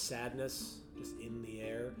kind of just sadness, just in the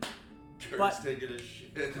air. Kirk's taking a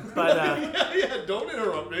shit. But Yeah, don't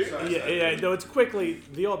interrupt me. yeah. No, it's quickly.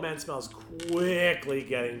 The old man smells quickly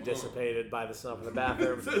getting dissipated by the smell from the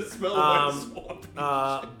bathroom. The smell of my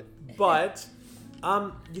swamp. But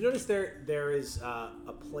you notice there is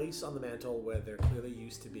a place on the mantle where there clearly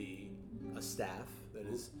used to be a staff.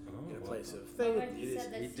 It is in a place of thing. He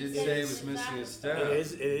did say he was missing his staff.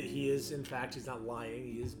 He is, in fact, he's not lying.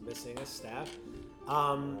 He is missing a staff.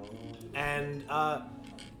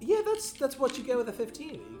 Yeah, that's what you get with a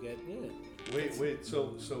 15. You get, Wait.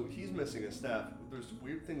 So he's missing a staff. There's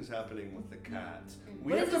weird things happening with the cats.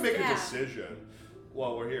 We What have is to a make a staff? decision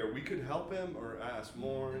while we're here. We could help him or ask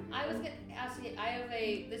more. I was gonna ask you. I have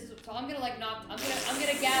a. This is so I'm gonna like knock. I'm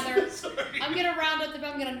gonna gather. I'm gonna round up the.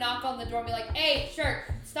 I'm gonna knock on the door and be like, "Hey,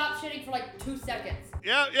 Sherk, stop shitting for like 2 seconds."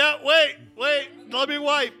 Yeah. Wait. Let me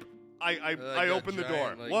wipe. I Like a open the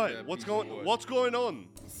door. giant, What? What's going on?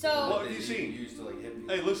 So. What are you seeing? Used to like hippies.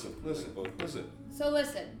 Hey, listen. So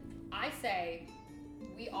listen. I say,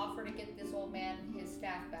 we offer to get this old man his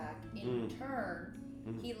staff back. In return,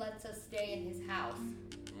 he lets us stay in his house.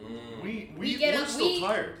 We're still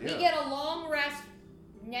tired. Yeah. We get a long rest.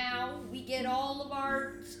 Now we get all of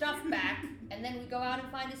our stuff back, and then we go out and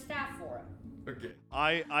find his staff for him. Okay.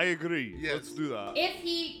 I agree. Yes. Let's do that. If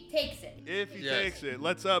he takes it. If he Yes. takes it,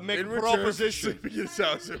 let's make In a return for proposition. sleeping in his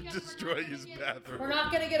house and destroying his bathroom. We're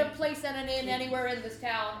not gonna get a place at an inn anywhere in this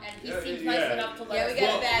town, and he seems yeah. nice enough to let Yeah, us we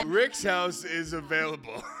got a bad. Rick's house is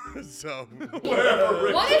available, so.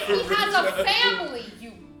 What if he has a family,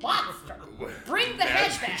 you monster? Bring the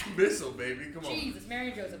head Magic back. missile, baby. Come on. Jesus, Mary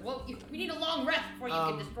and Joseph. Well, we need a long rest before you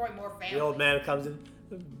can destroy more The families. old man comes in.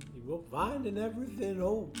 You will find everything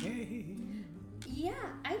okay. Yeah,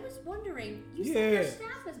 I was wondering. You said your Yeah.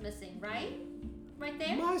 staff is missing, right? Right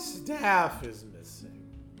there. My staff is missing.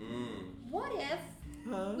 What if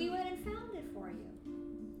Huh? we went and found it for you?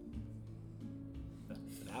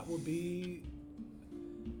 That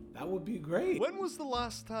would be great. When was the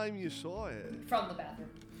last time you saw it? From the bathroom.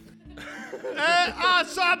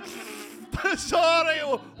 Sorry.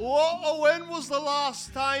 When was the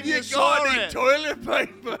last time you You saw got any it? toilet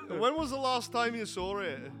paper? When was the last time you saw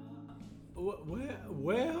it? Well,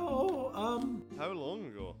 How long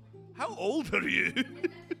ago? How old are you?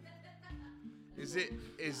 Is it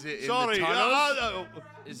in Sorry. the tunnels?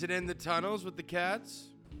 Is it in the tunnels with the cats?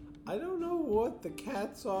 I don't know what the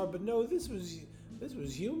cats are, but no, this was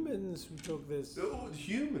humans who took this.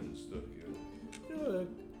 Humans took you. You know,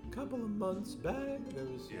 a couple of months back, there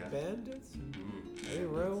was bandits, and they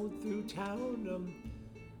rode through town. I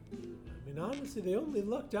mean, honestly, they only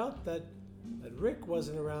lucked out that Rick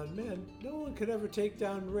wasn't around. Man, no one could ever take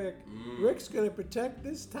down Rick. Rick's gonna protect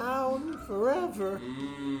this town forever.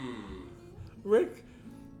 Rick,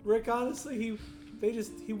 honestly,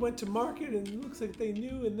 he went to market, and it looks like they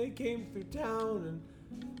knew, and they came through town and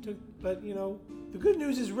took. But you know, the good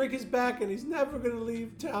news is Rick is back, and he's never gonna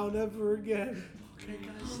leave town ever again. Okay,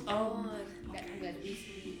 guys. That needs to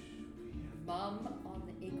be mum on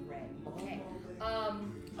the egg red. Okay.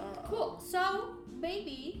 Cool. So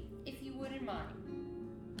maybe, if you wouldn't mind,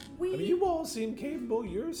 I mean, you all seem capable.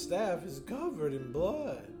 Your staff is covered in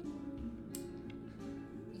blood.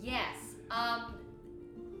 Yes.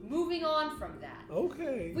 Moving on from that.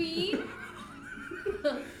 Okay. We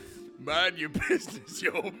Mind your business,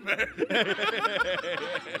 you old man.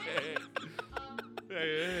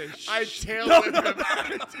 I tail whip him.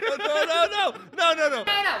 No. No,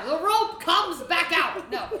 the rope comes back out.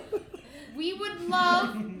 No. We would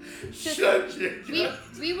love to Shut your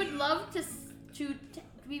we would love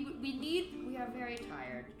we are very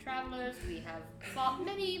tired. Travelers, we have fought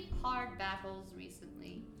many hard battles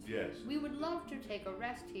recently. Yes. We would love to take a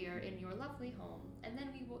rest here in your lovely home, and then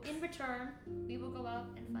we will, in return, we will go out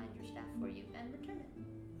and find your staff for you and return it.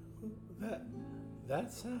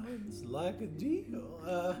 That sounds like a deal.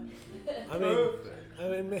 I mean,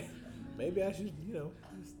 maybe I should,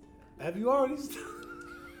 have you already?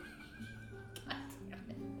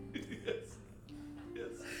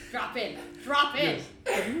 Drop in.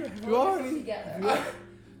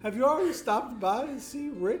 Have you already stopped by to see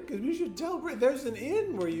Rick? Because we should tell Rick there's an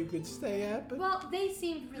inn where you could stay at. But Well, they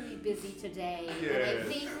seemed really busy today, and I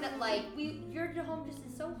think that your home just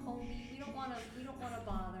is so homey. We don't want to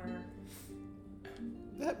bother.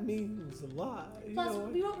 that means a lot. Plus,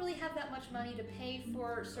 we don't really have that much money to pay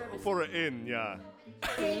for service. For an inn, yeah.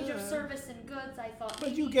 Exchange of service and goods. I thought. But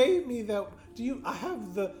maybe you gave me that. I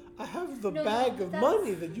have the No, bag of that's-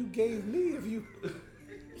 money that you gave me. If you.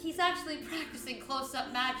 He's actually practicing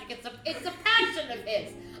close-up magic. It's a passion of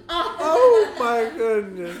his. Oh my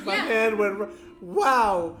goodness! My Yeah. hand went.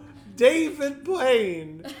 Wow, David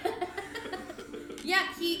Blaine. Yeah,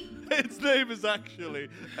 he. His name is actually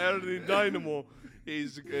Ernie Dynamo.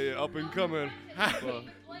 He's up and coming.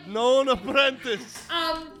 Known apprentice.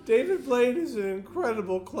 David Blaine is an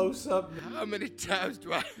incredible close-up. How many times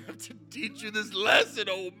do I have to teach you this lesson,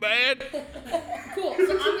 old man? Cool.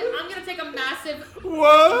 So I'm gonna take a massive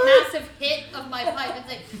hit of my pipe and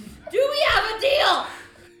say, "Do we have a deal?"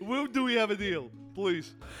 Do we have a deal?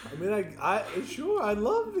 Please. I mean, sure, I'd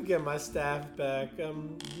love to get my staff back. Yeah.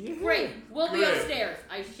 Great. We'll be upstairs.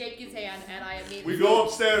 I shake his hand and I immediately. We go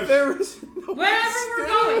upstairs. There is no Wherever we're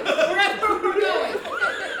going. Wherever we're going.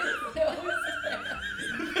 There are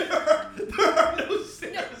no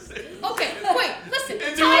stairs. Okay, wait, listen,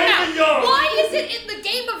 It's time Nueva out. Yonk. Why is it in the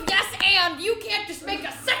game of yes and you can't just make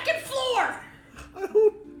a second floor?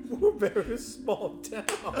 We're very small town.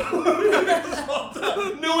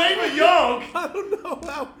 Nueva Yonk. I don't know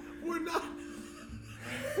how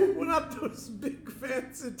we're not those big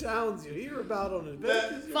fancy towns you hear about on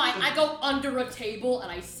adventures. Fine, I go under a table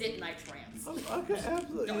and I sit and I trance. Okay,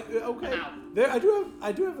 absolutely. Okay. Ow. There, I do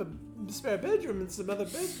have a spare bedroom and some other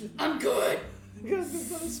beds. I'm good. You guys have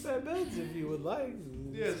some other spare beds if you would like.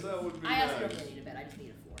 Yes, that would be I also nice. don't really need a bed, I just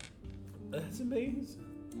need a floor. That's amazing.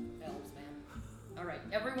 Elves, man. Alright,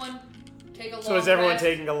 everyone, take a long So is everyone rest.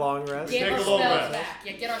 taking a long rest? Get Take our a long spells rest. back.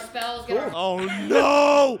 Yeah, get our spells, get our... Oh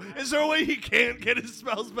no! Is there a way he can't get his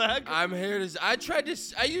spells back? I'm here to. I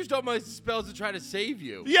used all my spells to try to save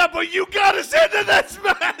you. Yeah, but you got us into this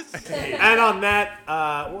mess! And on that,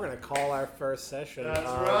 we're gonna call our first session. That's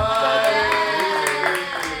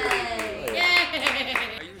Yay!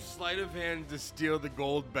 I use sleight of hand to steal the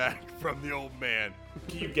gold back from the old man.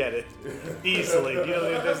 You get it easily.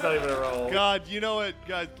 There's not even a roll. God, you know what,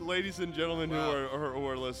 God, ladies and gentlemen Wow. who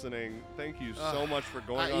are listening, thank you so much for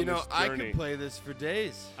going on this I journey. could play this for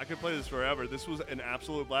days. I could play this forever. This was an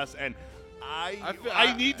absolute blast, and I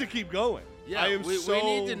I- need to keep going. Yeah, I am we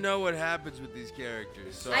need to know what happens with these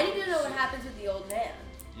characters. So I need to know what happens with the old man.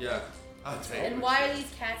 yeah. And why are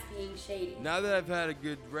these cats being shady? Now that I've had a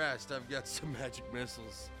good rest, I've got some magic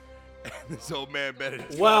missiles. And this old man better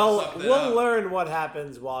tell Well, something we'll up. learn what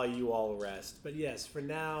happens while you all rest. But yes, for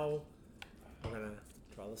now, we're gonna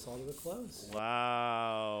draw this all to a close.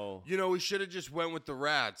 Wow. You know, we should have just went with the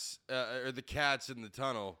rats or the cats in the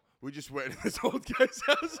tunnel. We just went to this old guy's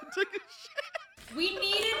house and took a shit. We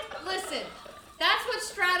needed, listen, that's what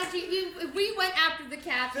strategy, if we went after the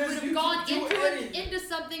cats, we would have gone into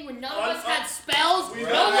something where none of us had spells, no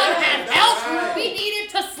one had help, we needed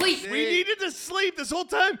to sleep. We needed to sleep this whole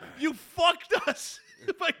time. You fucked us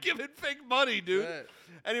by giving fake money, dude. Yeah.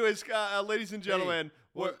 Anyways, ladies and gentlemen,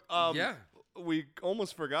 yeah. we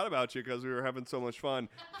almost forgot about you because we were having so much fun.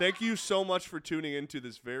 Thank you so much for tuning into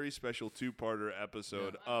this very special two-parter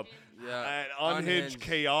episode of Unhinged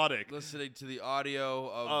Chaotic. Listening to the audio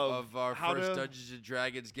of our how first to- Dungeons and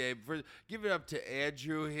Dragons game. Give it up to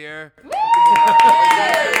Andrew here.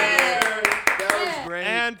 That was great.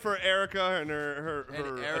 And for Erika and her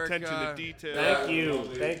Erika. attention to detail.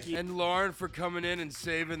 Thank you. And Lauren for coming in and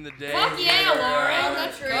saving the day. Fuck yeah, Lauren,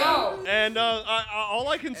 let's go. And all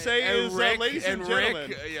I can say is, Rick, ladies and gentlemen,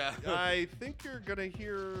 Rick, yeah. I think you're gonna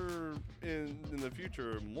hear in the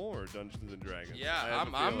future more Dungeons and Dragons. I Yeah,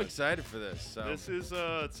 have a I'm feeling. excited for this. So. This is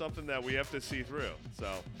something that we have to see through.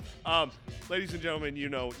 So, ladies and gentlemen, you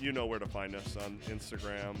know where to find us on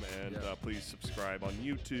Instagram, and please subscribe on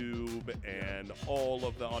YouTube and all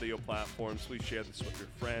of the audio platforms. Please share this with your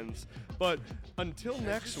friends. But until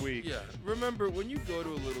next week, remember when you go to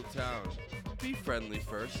a little town, be friendly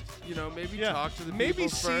first. You know, maybe talk to the maybe people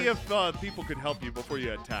see first. if people could help you before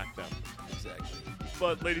you attack them. Exactly.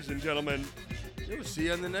 But ladies and gentlemen, We'll see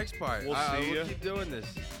you on the next part. We'll see We'll ya. keep doing this.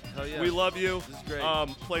 Hell yeah. we love you. This is great.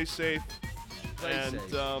 Play safe. Play and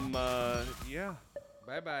safe. yeah.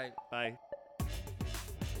 Bye-bye. Bye.